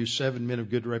among you 7 men of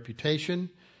good reputation.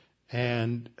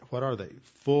 And what are they?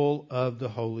 Full of the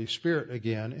Holy Spirit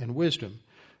again and wisdom,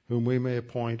 whom we may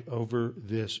appoint over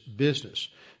this business.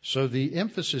 So the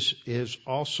emphasis is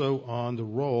also on the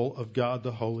role of God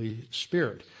the Holy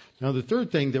Spirit. Now, the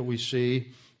third thing that we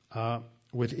see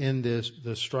within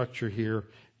the structure here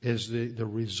is the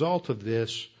result of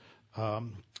this,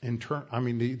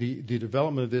 the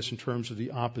development of this in terms of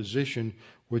the opposition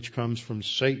which comes from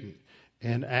Satan.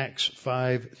 In Acts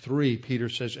 5:3, Peter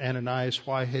says, Ananias,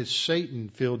 why has Satan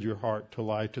filled your heart to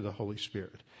lie to the Holy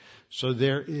Spirit? So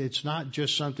it's not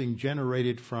just something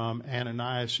generated from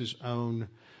Ananias' own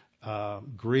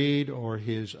greed or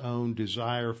his own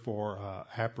desire for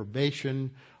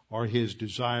approbation or his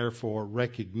desire for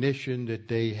recognition that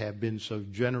they have been so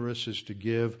generous as to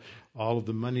give all of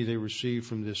the money they received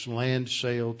from this land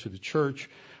sale to the church,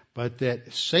 but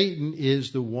that Satan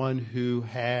is the one who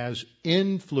has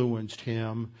influenced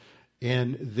him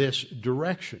in this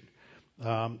direction.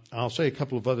 I'll say a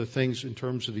couple of other things in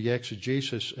terms of the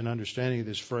exegesis and understanding of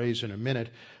this phrase in a minute,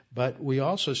 but we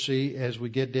also see as we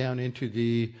get down into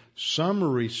the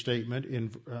summary statement in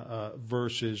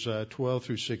verses 12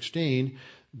 through 16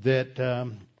 that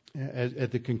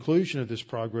at the conclusion of this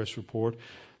progress report,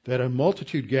 that a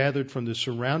multitude gathered from the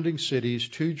surrounding cities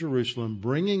to Jerusalem,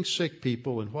 bringing sick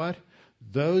people and what?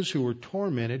 Those who were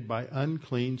tormented by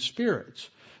unclean spirits.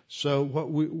 So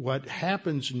what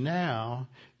happens now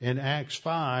in Acts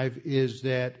 5 is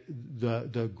that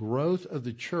the growth of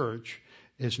the church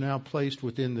is now placed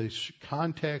within the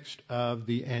context of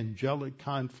the angelic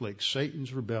conflict,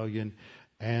 Satan's rebellion,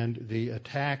 and the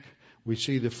attack. We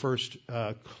see the first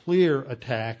clear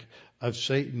attack of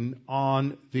Satan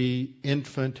on the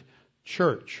infant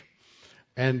church.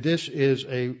 And this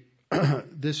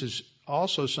is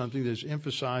also something that is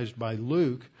emphasized by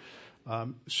Luke.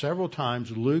 Several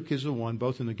times Luke is the one,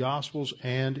 both in the Gospels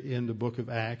and in the book of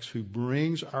Acts, who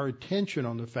brings our attention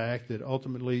on the fact that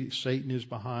ultimately Satan is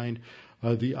behind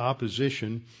the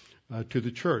opposition to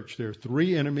the church. There are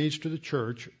three enemies to the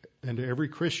church and to every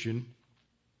Christian.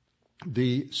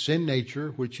 The sin nature,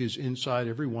 which is inside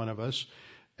every one of us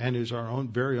and is our own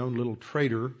very own little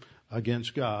traitor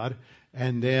against God.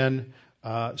 And then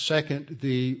second,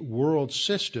 the world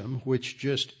system, which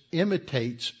just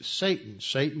imitates Satan.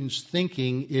 Satan's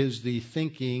thinking is the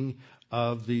thinking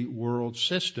of the world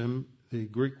system. The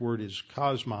Greek word is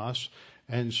cosmos,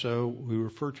 and so we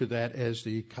refer to that as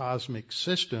the cosmic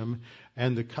system.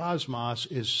 And the cosmos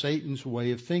is Satan's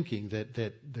way of thinking, that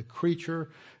the creature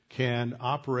can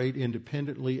operate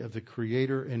independently of the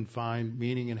Creator and find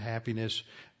meaning and happiness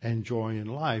and joy in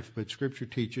life. But Scripture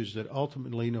teaches that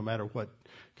ultimately, no matter what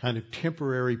kind of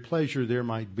temporary pleasure there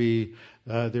might be,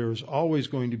 there is always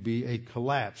going to be a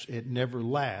collapse. It never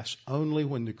lasts. Only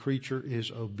when the creature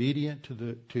is obedient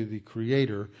to the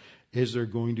Creator is there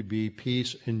going to be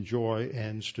peace and joy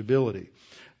and stability.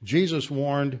 Jesus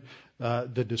warned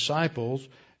the disciples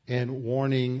in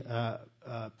warning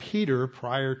Peter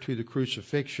prior to the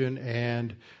crucifixion,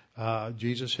 and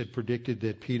Jesus had predicted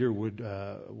that Peter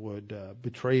would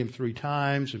betray him 3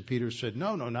 times, and Peter said,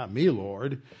 No, not me,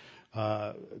 Lord.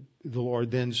 The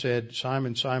Lord then said,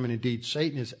 Simon, Simon, indeed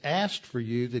Satan has asked for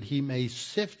you that he may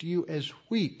sift you as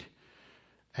wheat.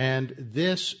 And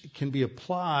this can be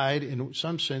applied in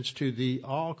some sense to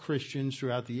all Christians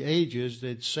throughout the ages,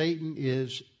 that Satan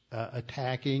is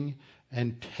attacking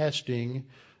and testing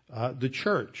the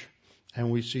church. And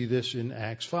we see this in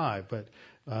Acts 5. But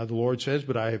the Lord says,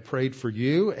 but I have prayed for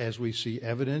you, as we see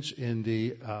evidence in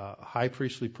the high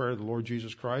priestly prayer of the Lord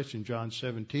Jesus Christ in John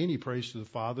 17. He prays to the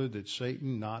Father that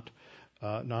Satan not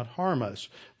harm us.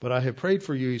 But I have prayed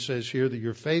for you, he says here, that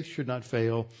your faith should not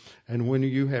fail, and when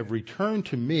you have returned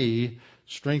to me,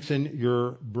 strengthen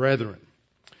your brethren.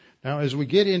 Now, as we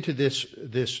get into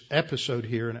this episode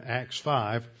here in Acts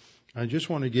 5, I just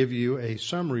want to give you a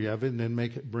summary of it and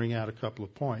then bring out a couple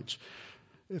of points.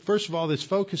 First of all, this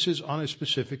focuses on a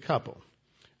specific couple.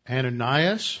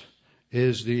 Ananias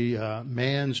is the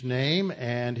man's name,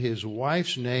 and his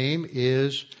wife's name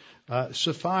is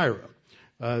Sapphira.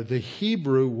 The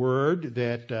Hebrew word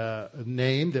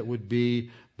name that would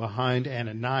be behind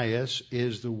Ananias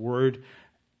is the word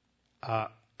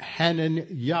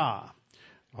Hananiah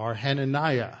or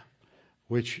Hananiah,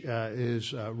 which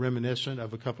is reminiscent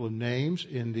of a couple of names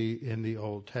in the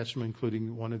Old Testament,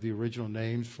 including one of the original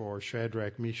names for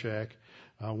Shadrach, Meshach,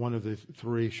 one of the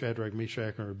 3, Shadrach,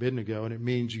 Meshach, and Abednego, and it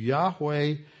means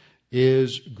Yahweh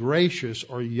is gracious,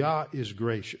 or Yah is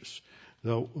gracious.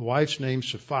 The wife's name,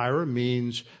 Sapphira,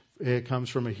 it comes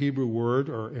from a Hebrew word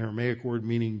or Aramaic word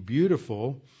meaning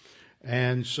beautiful,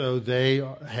 and so they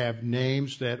have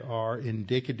names that are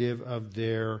indicative of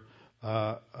their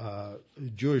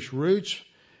Jewish roots,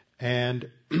 and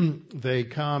they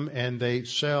come and they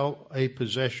sell a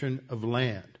possession of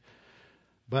land.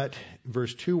 But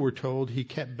verse 2, we're told he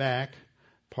kept back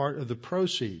part of the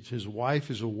proceeds. His wife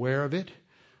is aware of it.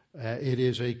 It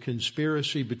is a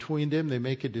conspiracy between them. They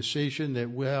make a decision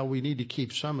that, we need to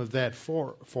keep some of that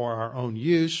for our own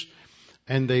use.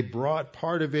 And they brought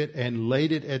part of it and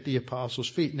laid it at the apostles'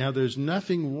 feet. Now, there's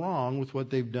nothing wrong with what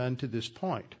they've done to this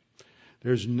point.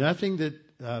 There's nothing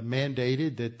that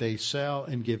mandated that they sell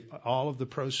and give all of the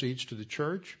proceeds to the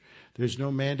church. There's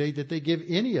no mandate that they give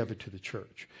any of it to the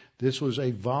church. This was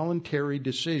a voluntary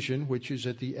decision, which is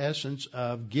at the essence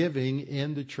of giving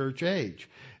in the church age.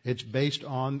 It's based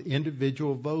on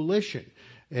individual volition.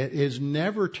 It is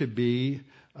never to be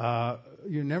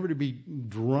you're never to be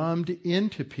drummed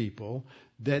into people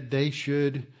that they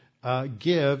should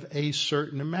give a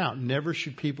certain amount. Never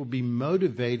should people be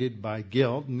motivated by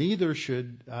guilt. Neither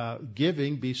should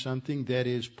giving be something that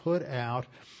is put out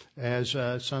as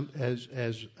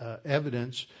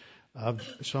evidence of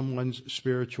someone's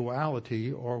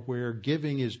spirituality, or where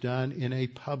giving is done in a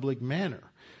public manner.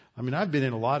 I mean, I've been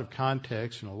in a lot of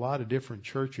contexts in a lot of different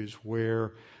churches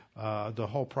where the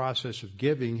whole process of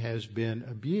giving has been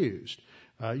abused.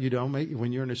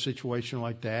 When you're in a situation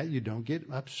like that, you don't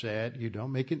get upset. You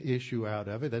don't make an issue out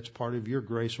of it. That's part of your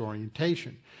grace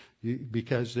orientation,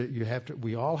 because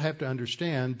we all have to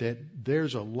understand that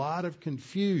there's a lot of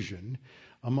confusion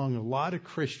among a lot of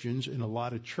Christians in a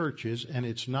lot of churches, and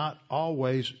it's not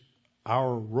always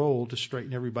our role to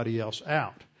straighten everybody else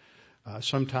out.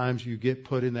 Sometimes you get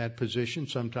put in that position,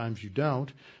 sometimes you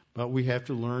don't, but we have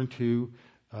to learn to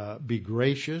be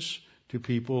gracious to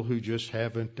people who just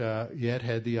haven't yet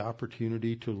had the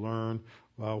opportunity to learn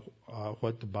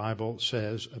what the Bible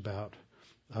says about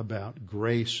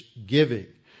grace giving.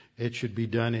 It should be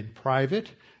done in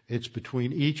private. It's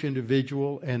between each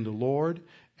individual and the Lord,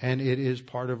 and it is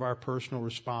part of our personal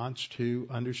response to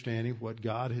understanding what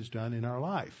God has done in our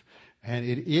life. And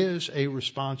it is a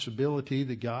responsibility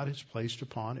that God has placed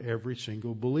upon every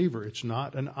single believer. It's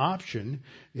not an option.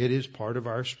 It is part of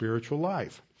our spiritual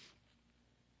life.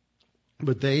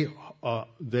 But they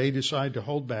decide to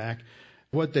hold back.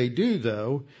 What they do,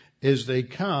 though, is they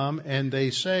come and they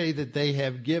say that they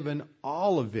have given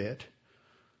all of it,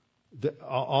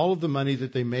 all of the money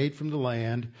that they made from the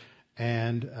land,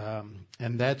 and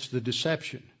that's the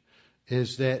deception.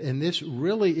 And this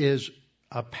really is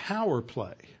a power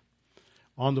play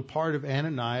on the part of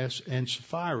Ananias and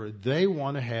Sapphira. They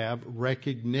want to have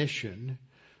recognition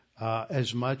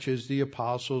as much as the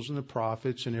apostles and the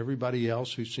prophets and everybody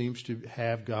else who seems to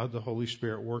have God the Holy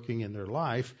Spirit working in their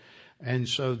life. And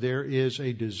so there is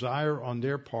a desire on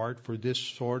their part for this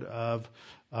sort of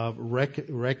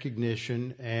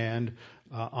recognition and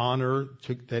honor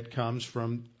that comes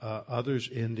from others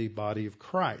in the body of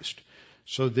Christ.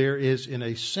 So there is, in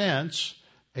a sense,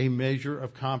 a measure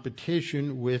of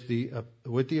competition with the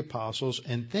apostles,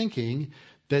 and thinking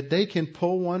that they can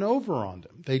pull one over on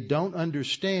them. They don't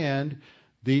understand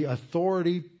the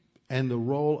authority and the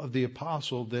role of the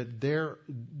apostle, that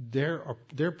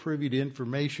they're privy to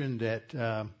information that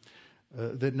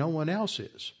no one else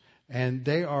is. And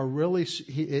they are really,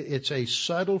 it's a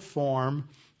subtle form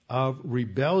of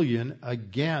rebellion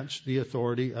against the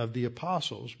authority of the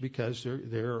apostles, because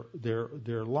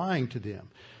they're lying to them.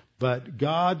 But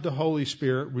God, the Holy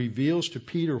Spirit, reveals to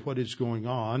Peter what is going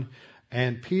on,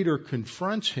 and Peter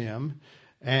confronts him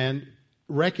and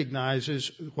recognizes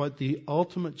what the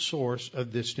ultimate source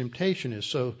of this temptation is.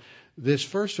 So this,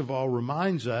 first of all,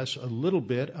 reminds us a little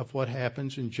bit of what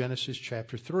happens in Genesis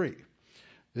chapter 3.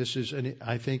 This is,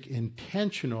 I think,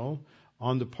 intentional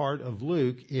on the part of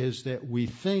Luke, is that we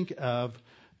think of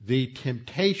the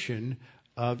temptation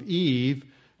of Eve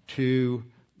to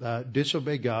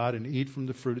disobey God and eat from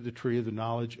the fruit of the tree of the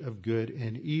knowledge of good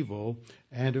and evil,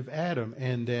 and of Adam,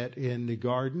 and that in the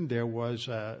garden there was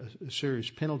a serious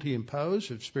penalty imposed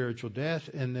of spiritual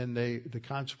death, and then the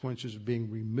consequences of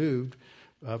being removed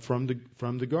from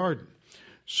the garden.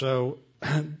 So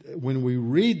when we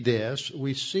read this,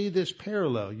 we see this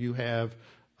parallel. You have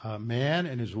a man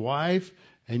and his wife,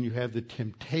 and you have the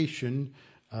temptation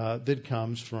that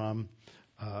comes from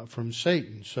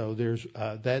Satan. So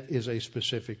that is a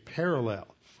specific parallel.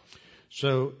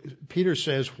 So Peter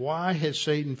says, why has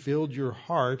Satan filled your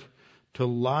heart to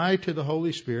lie to the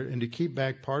Holy Spirit and to keep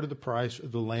back part of the price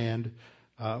of the land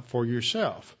for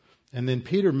yourself? And then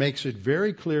Peter makes it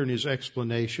very clear in his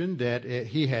explanation that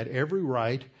he had every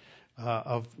right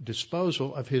of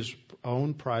disposal of his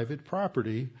own private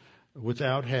property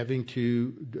without having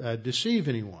to deceive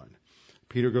anyone.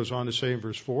 Peter goes on to say in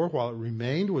verse 4, while it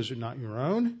remained, was it not your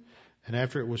own? And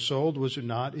after it was sold, was it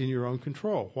not in your own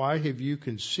control? Why have you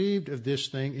conceived of this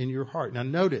thing in your heart? Now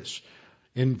notice,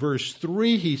 in verse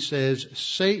 3 he says,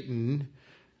 Satan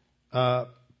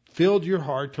filled your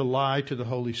heart to lie to the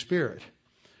Holy Spirit.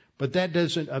 But that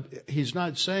doesn't, he's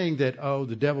not saying that,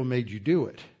 the devil made you do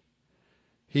it.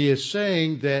 He is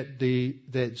saying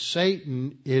that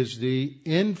Satan is the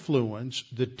influence,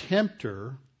 the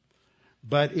tempter,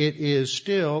 but it is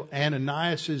still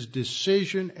Ananias'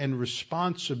 decision and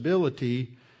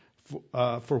responsibility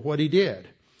for what he did.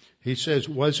 He says,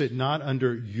 was it not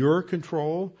under your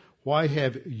control? Why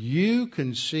have you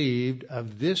conceived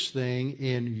of this thing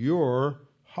in your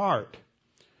heart?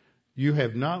 You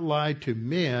have not lied to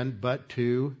men, but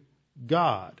to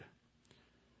God.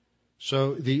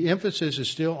 So the emphasis is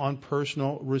still on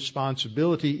personal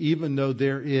responsibility, even though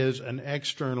there is an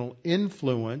external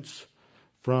influence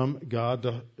from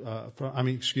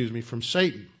from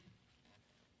Satan.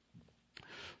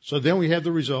 So then we have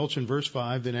the results in verse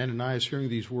 5. Then Ananias, hearing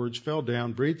these words, fell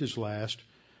down, breathed his last.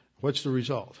 What's the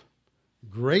result?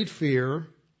 Great fear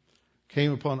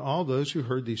came upon all those who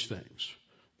heard these things.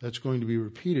 That's going to be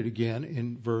repeated again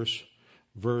in verse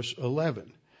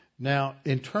 11. Now,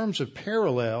 in terms of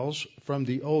parallels from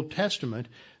the Old Testament,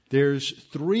 there's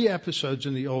 3 episodes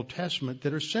in the Old Testament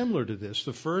that are similar to this.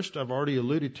 The first I've already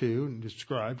alluded to and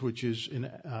described, which is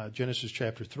in Genesis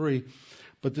chapter 3.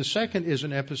 But the second is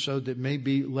an episode that may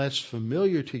be less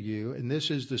familiar to you, and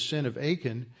this is the sin of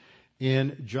Achan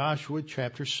in Joshua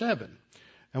chapter 7.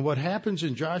 And what happens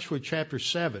in Joshua chapter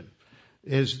 7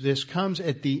 is this comes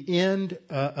at the end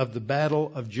of the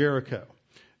Battle of Jericho.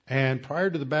 And prior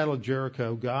to the Battle of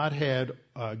Jericho, God had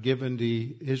given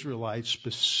the Israelites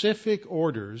specific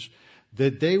orders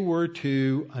that they were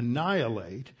to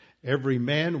annihilate every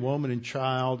man, woman, and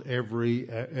child, every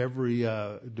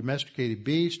domesticated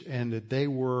beast, and that they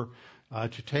were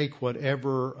to take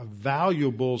whatever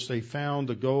valuables they found,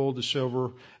 the gold, the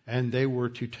silver, and they were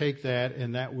to take that,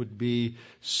 and that would be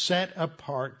set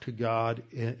apart to God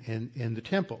in the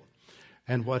temple.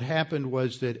 And what happened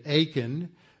was that Achan,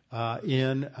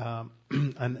 in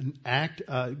an act,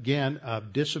 again,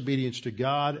 of disobedience to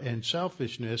God and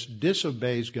selfishness,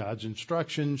 disobeys God's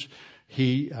instructions.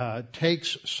 He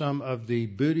takes some of the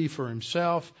booty for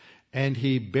himself, and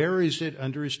he buries it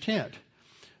under his tent.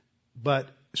 But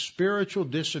spiritual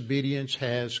disobedience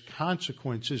has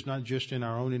consequences, not just in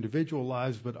our own individual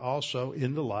lives, but also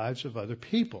in the lives of other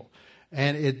people.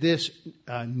 And at this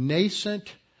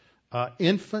nascent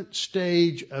infant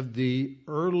stage of the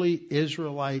early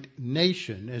Israelite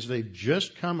nation, as they've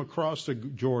just come across the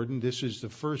Jordan, this is the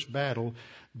first battle,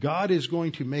 God is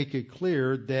going to make it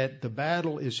clear that the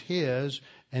battle is His,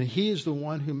 and He is the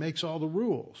one who makes all the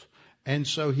rules. And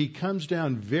so He comes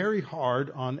down very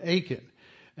hard on Achan.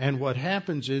 And what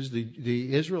happens is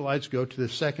the Israelites go to the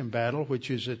second battle, which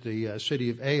is at the city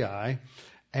of Ai,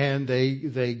 and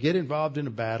they get involved in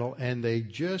a battle, and they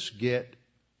just get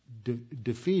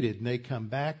defeated, and they come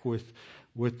back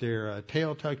with their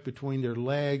tail tucked between their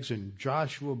legs, and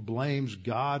Joshua blames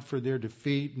God for their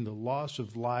defeat and the loss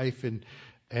of life,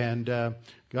 and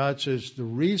God says the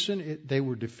reason they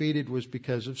were defeated was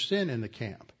because of sin in the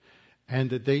camp,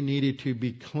 and that they needed to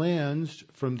be cleansed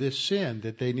from this sin,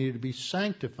 that they needed to be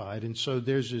sanctified. And so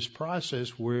there's this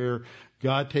process where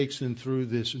God takes them through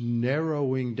this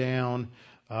narrowing down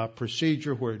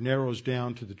procedure where it narrows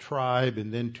down to the tribe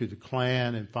and then to the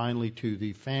clan and finally to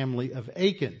the family of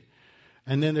Achan.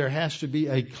 And then there has to be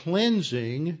a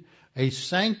cleansing, a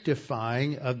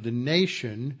sanctifying of the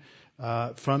nation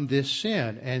from this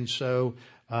sin. And so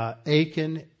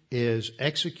Achan is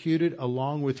executed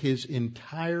along with his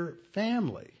entire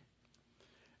family.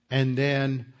 And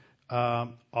then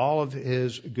all of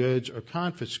his goods are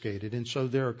confiscated. And so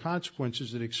there are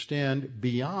consequences that extend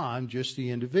beyond just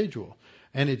the individual.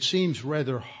 And it seems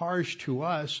rather harsh to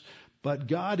us, but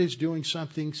God is doing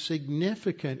something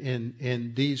significant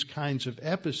in these kinds of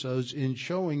episodes in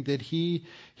showing that He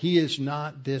is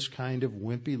not this kind of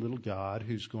wimpy little God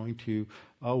who's going to,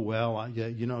 oh, well,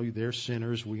 they're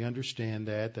sinners. We understand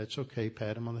that. That's okay.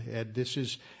 Pat them on the head. This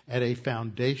is at a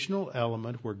foundational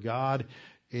element where God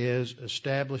is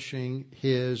establishing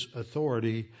His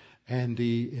authority and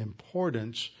the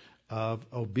importance of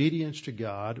obedience to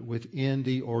God within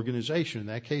the organization. In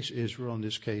that case, Israel. In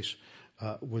this case,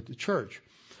 with the church.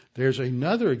 There's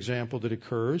another example that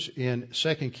occurs in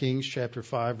 2 Kings chapter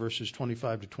 5, verses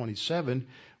 25 to 27,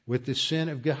 with the sin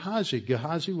of Gehazi.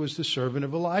 Gehazi was the servant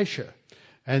of Elisha.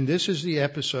 And this is the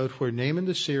episode where Naaman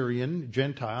the Syrian,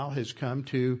 Gentile, has come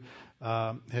to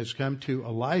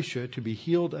Elisha to be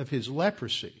healed of his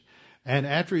leprosy. And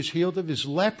after he's healed of his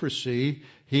leprosy,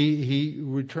 he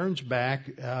returns back.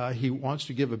 He wants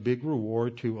to give a big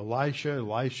reward to Elisha.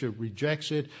 Elisha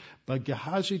rejects it. But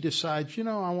Gehazi decides, I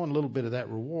want a little bit of that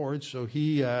reward. So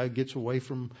he gets away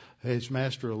from his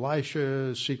master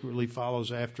Elisha, secretly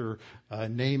follows after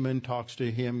Naaman, talks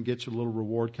to him, gets a little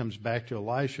reward, comes back to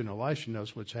Elisha, and Elisha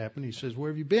knows what's happened. He says,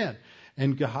 where have you been?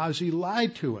 And Gehazi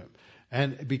lied to him.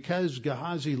 And because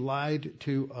Gehazi lied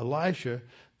to Elisha,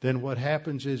 then what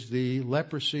happens is the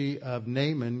leprosy of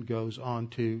Naaman goes on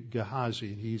to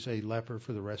Gehazi, and he's a leper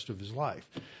for the rest of his life.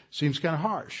 Seems kind of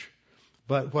harsh.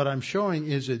 But what I'm showing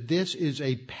is that this is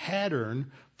a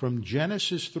pattern from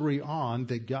Genesis 3 on,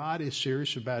 that God is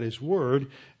serious about His Word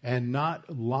and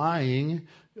not lying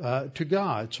to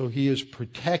God. So He is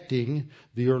protecting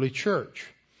the early church.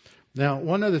 Now,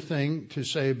 one other thing to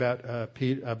say about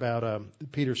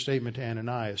Peter's statement to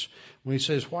Ananias, when he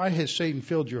says, "Why has Satan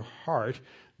filled your heart?"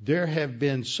 There have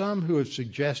been some who have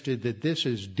suggested that this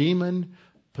is demon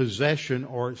possession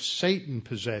or Satan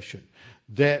possession,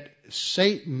 that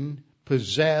Satan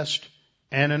possessed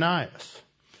Ananias.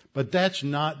 But that's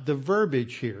not the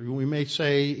verbiage here. We may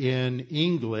say in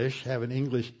English, have an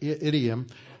English idiom,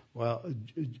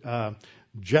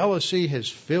 jealousy has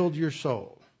filled your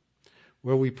soul.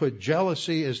 Where we put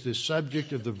jealousy as the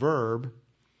subject of the verb,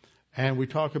 and we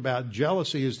talk about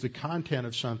jealousy as the content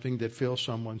of something that fills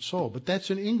someone's soul. But that's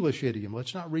an English idiom.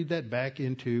 Let's not read that back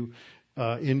into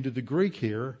the Greek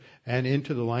here and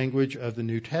into the language of the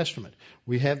New Testament.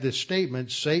 We have this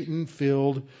statement, Satan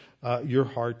filled your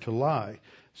heart to lie.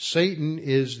 Satan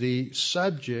is the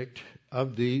subject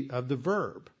of the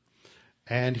verb,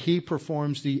 and he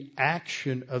performs the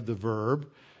action of the verb,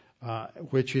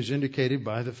 which is indicated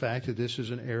by the fact that this is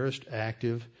an aorist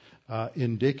active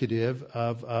indicative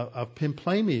of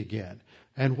pimplemi again.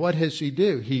 And what does he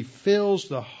do? He fills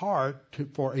the heart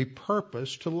for a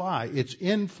purpose to lie. It's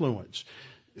influence.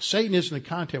 Satan isn't the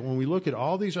content. When we look at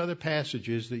all these other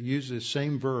passages that use this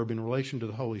same verb in relation to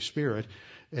the Holy Spirit,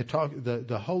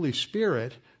 the Holy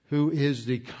Spirit, who is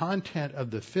the content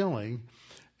of the filling,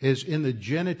 is in the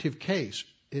genitive case.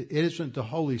 It isn't the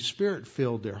Holy Spirit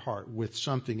filled their heart with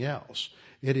something else.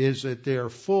 It is that they're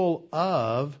full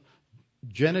of,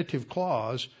 genitive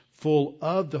clause, full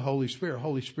of the Holy Spirit.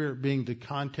 Holy Spirit being the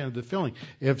content of the filling.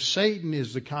 If Satan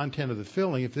is the content of the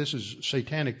filling, if this is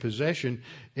satanic possession,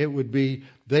 it would be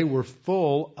they were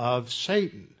full of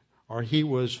Satan, or he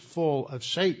was full of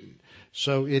Satan.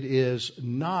 So it is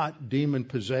not demon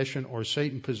possession or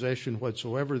Satan possession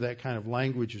whatsoever. That kind of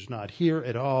language is not here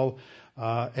at all.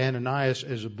 Ananias,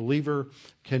 as a believer,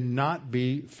 cannot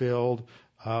be filled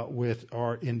with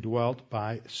or indwelt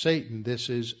by Satan. This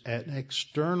is an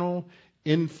external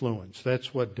influence.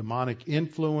 That's what demonic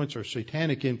influence or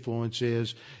satanic influence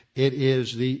is. It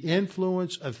is the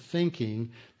influence of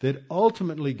thinking that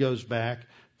ultimately goes back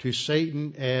to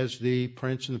Satan as the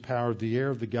prince and the power of the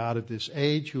air, of the god of this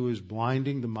age, who is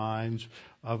blinding the minds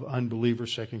of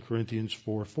unbelievers, 2 Corinthians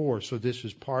 4:4. So this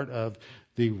is part of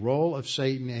the role of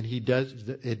Satan, and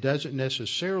it doesn't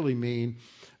necessarily mean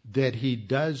that he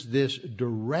does this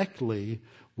directly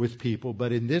with people,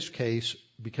 but in this case,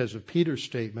 because of Peter's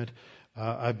statement,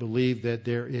 I believe that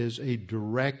there is a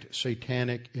direct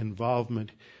satanic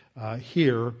involvement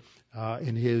here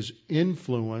in his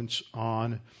influence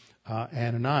on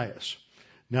Ananias.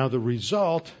 Now the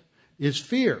result is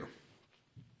fear.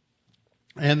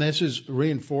 And this is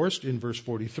reinforced in verse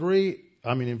 43.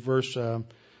 In verse,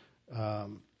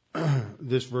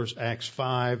 this verse, Acts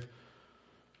 5,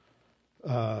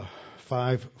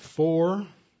 5:4,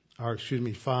 or excuse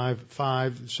me,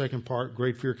 5:5, the second part,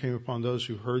 great fear came upon those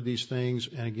who heard these things.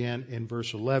 And again in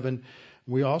verse 11,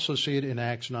 we also see it in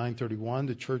Acts 9:31.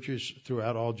 The churches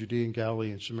throughout all Judea and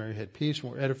Galilee and Samaria had peace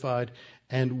and were edified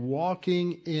and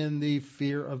walking in the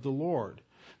fear of the Lord.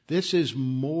 This is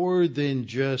more than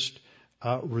just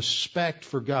respect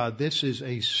for God. This is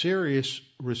a serious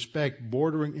respect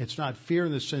bordering, it's not fear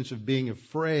in the sense of being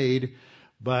afraid,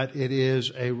 but it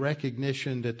is a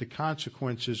recognition that the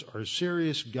consequences are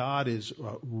serious. God is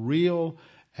real,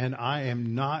 and I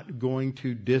am not going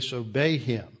to disobey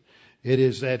Him. It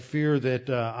is that fear that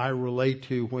I relate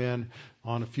to when,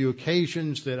 on a few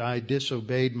occasions, that I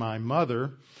disobeyed my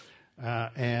mother,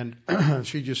 and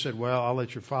she just said, well, I'll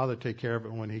let your father take care of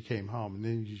it when he came home. And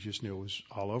then you just knew it was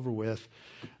all over with,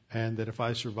 and that if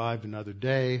I survived another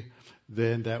day,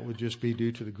 then that would just be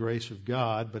due to the grace of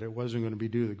God, but it wasn't going to be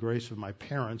due to the grace of my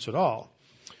parents at all.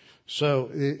 So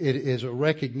it is a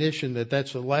recognition that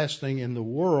that's the last thing in the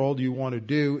world you want to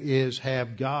do, is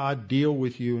have God deal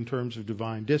with you in terms of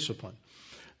divine discipline.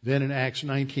 Then in Acts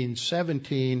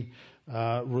 19:17,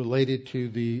 related to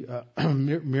the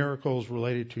miracles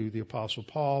related to the Apostle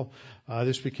Paul,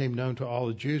 this became known to all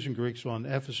the Jews and Greeks on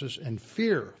Ephesus, and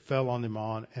fear fell on them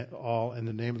all, and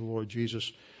the name of the Lord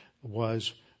Jesus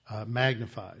was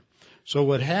magnified. So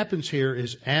what happens here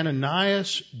is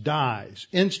Ananias dies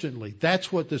instantly.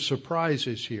 That's what the surprise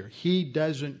is here. He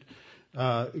doesn't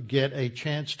get a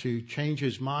chance to change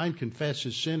his mind, confess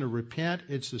his sin, or repent.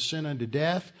 It's the sin unto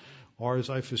death, or as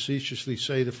I facetiously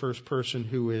say, the first person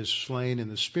who is slain in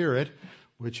the Spirit,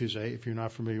 which is if you're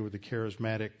not familiar with the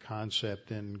charismatic concept,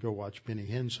 then go watch Benny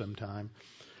Hinn sometime.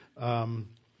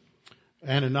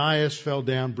 Ananias fell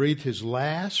down, breathed his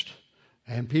last,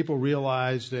 and people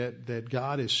realized that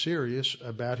God is serious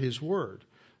about his word.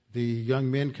 The young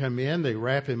men come in, they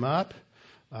wrap him up,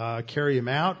 carry him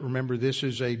out. Remember, this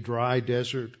is a dry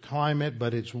desert climate,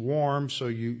 but it's warm,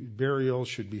 so burial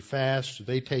should be fast. So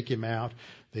they take him out.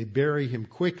 They bury him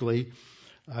quickly.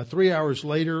 3 hours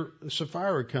later,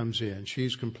 Sapphira comes in.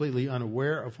 She's completely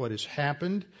unaware of what has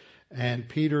happened, and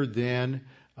Peter then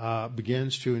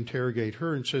begins to interrogate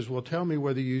her and says, well, tell me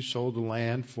whether you sold the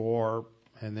land for,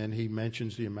 and then he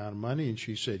mentions the amount of money, and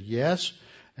she said yes,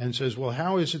 and says, well,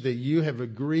 how is it that you have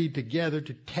agreed together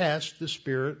to test the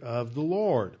Spirit of the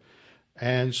Lord?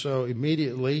 And so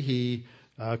immediately he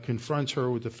confronts her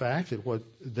with the fact that what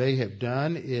they have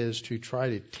done is to try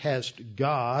to test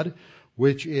God,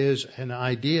 which is an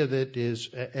idea that is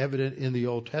evident in the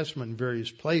Old Testament in various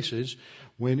places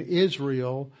when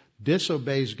Israel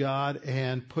disobeys God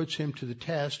and puts him to the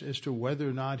test as to whether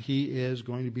or not he is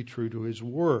going to be true to his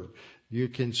word. You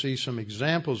can see some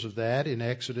examples of that in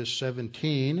Exodus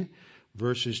 17,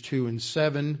 verses 2 and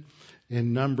 7,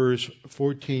 in Numbers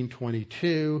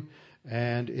 14:22,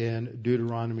 and in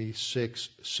Deuteronomy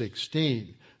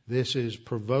 6:16. This is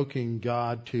provoking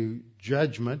God to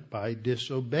judgment by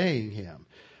disobeying him.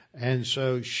 And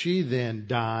so she then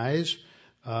dies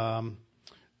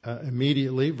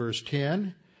immediately, verse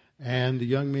 10, and the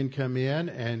young men come in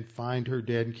and find her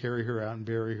dead and carry her out and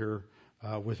bury her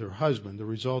with her husband. The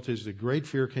result is that great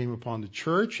fear came upon the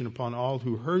church and upon all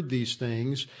who heard these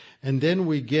things. And then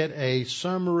we get a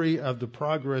summary of the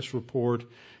progress report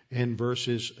in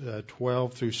verses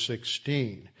 12 through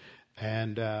 16.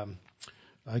 And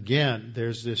again,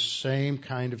 there's this same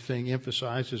kind of thing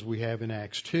emphasized as we have in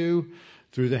Acts 2.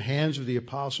 Through the hands of the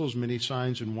apostles, many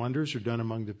signs and wonders are done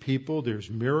among the people. There's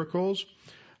miracles.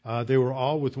 They were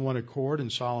all with one accord in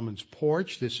Solomon's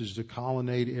porch. This is the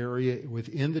colonnade area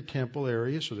within the temple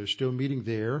area, so they're still meeting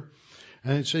there.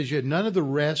 And it says, yet none of the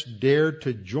rest dared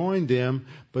to join them,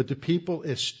 but the people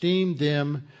esteemed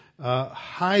them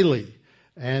highly.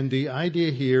 And the idea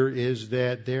here is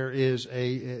that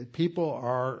people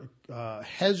are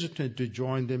hesitant to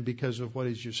join them because of what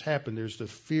has just happened. There's the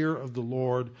fear of the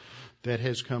Lord that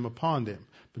has come upon them.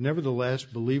 But nevertheless,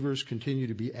 believers continue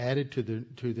to be added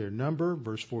to their number.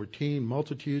 Verse 14,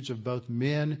 multitudes of both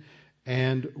men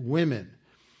and women,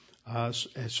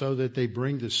 so that they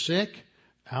bring the sick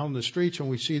out in the streets. And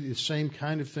we see the same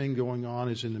kind of thing going on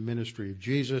as in the ministry of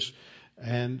Jesus.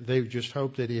 And they just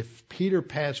hope that if Peter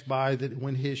passed by, that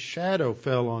when his shadow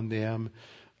fell on them,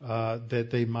 that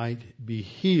they might be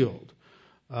healed.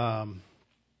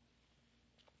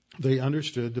 They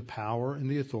understood the power and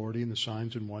the authority and the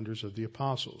signs and wonders of the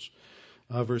apostles.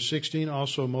 Verse 16,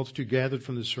 also a multitude gathered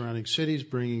from the surrounding cities,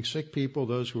 bringing sick people,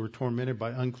 those who were tormented by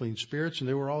unclean spirits, and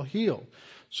they were all healed.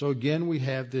 So again, we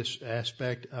have this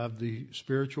aspect of the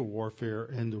spiritual warfare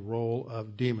and the role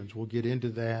of demons. We'll get into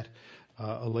that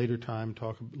a later time,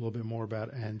 talk a little bit more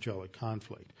about angelic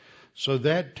conflict. So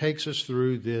that takes us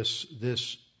through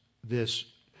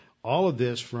all of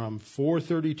this from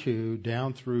 432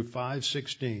 down through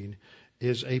 516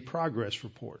 is a progress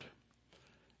report.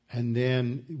 And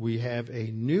then we have a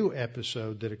new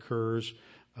episode that occurs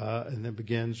and that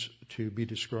begins to be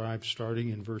described starting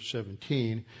in verse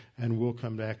 17, and we'll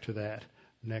come back to that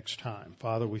next time.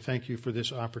 Father, we thank you for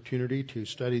this opportunity to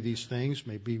study these things.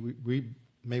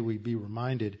 May we be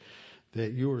reminded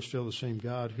that you are still the same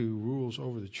God who rules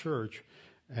over the church,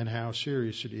 and how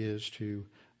serious it is to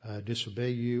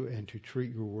disobey you and to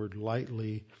treat your word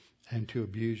lightly and to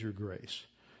abuse your grace.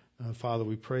 Father,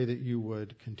 we pray that you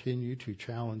would continue to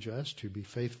challenge us to be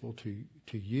faithful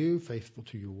to you, faithful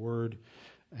to your word,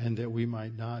 and that we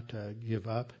might not give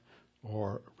up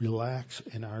or relax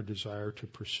in our desire to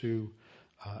pursue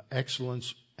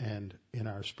excellence and in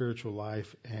our spiritual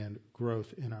life and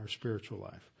growth in our spiritual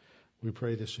life. We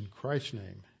pray this in Christ's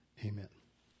name. Amen.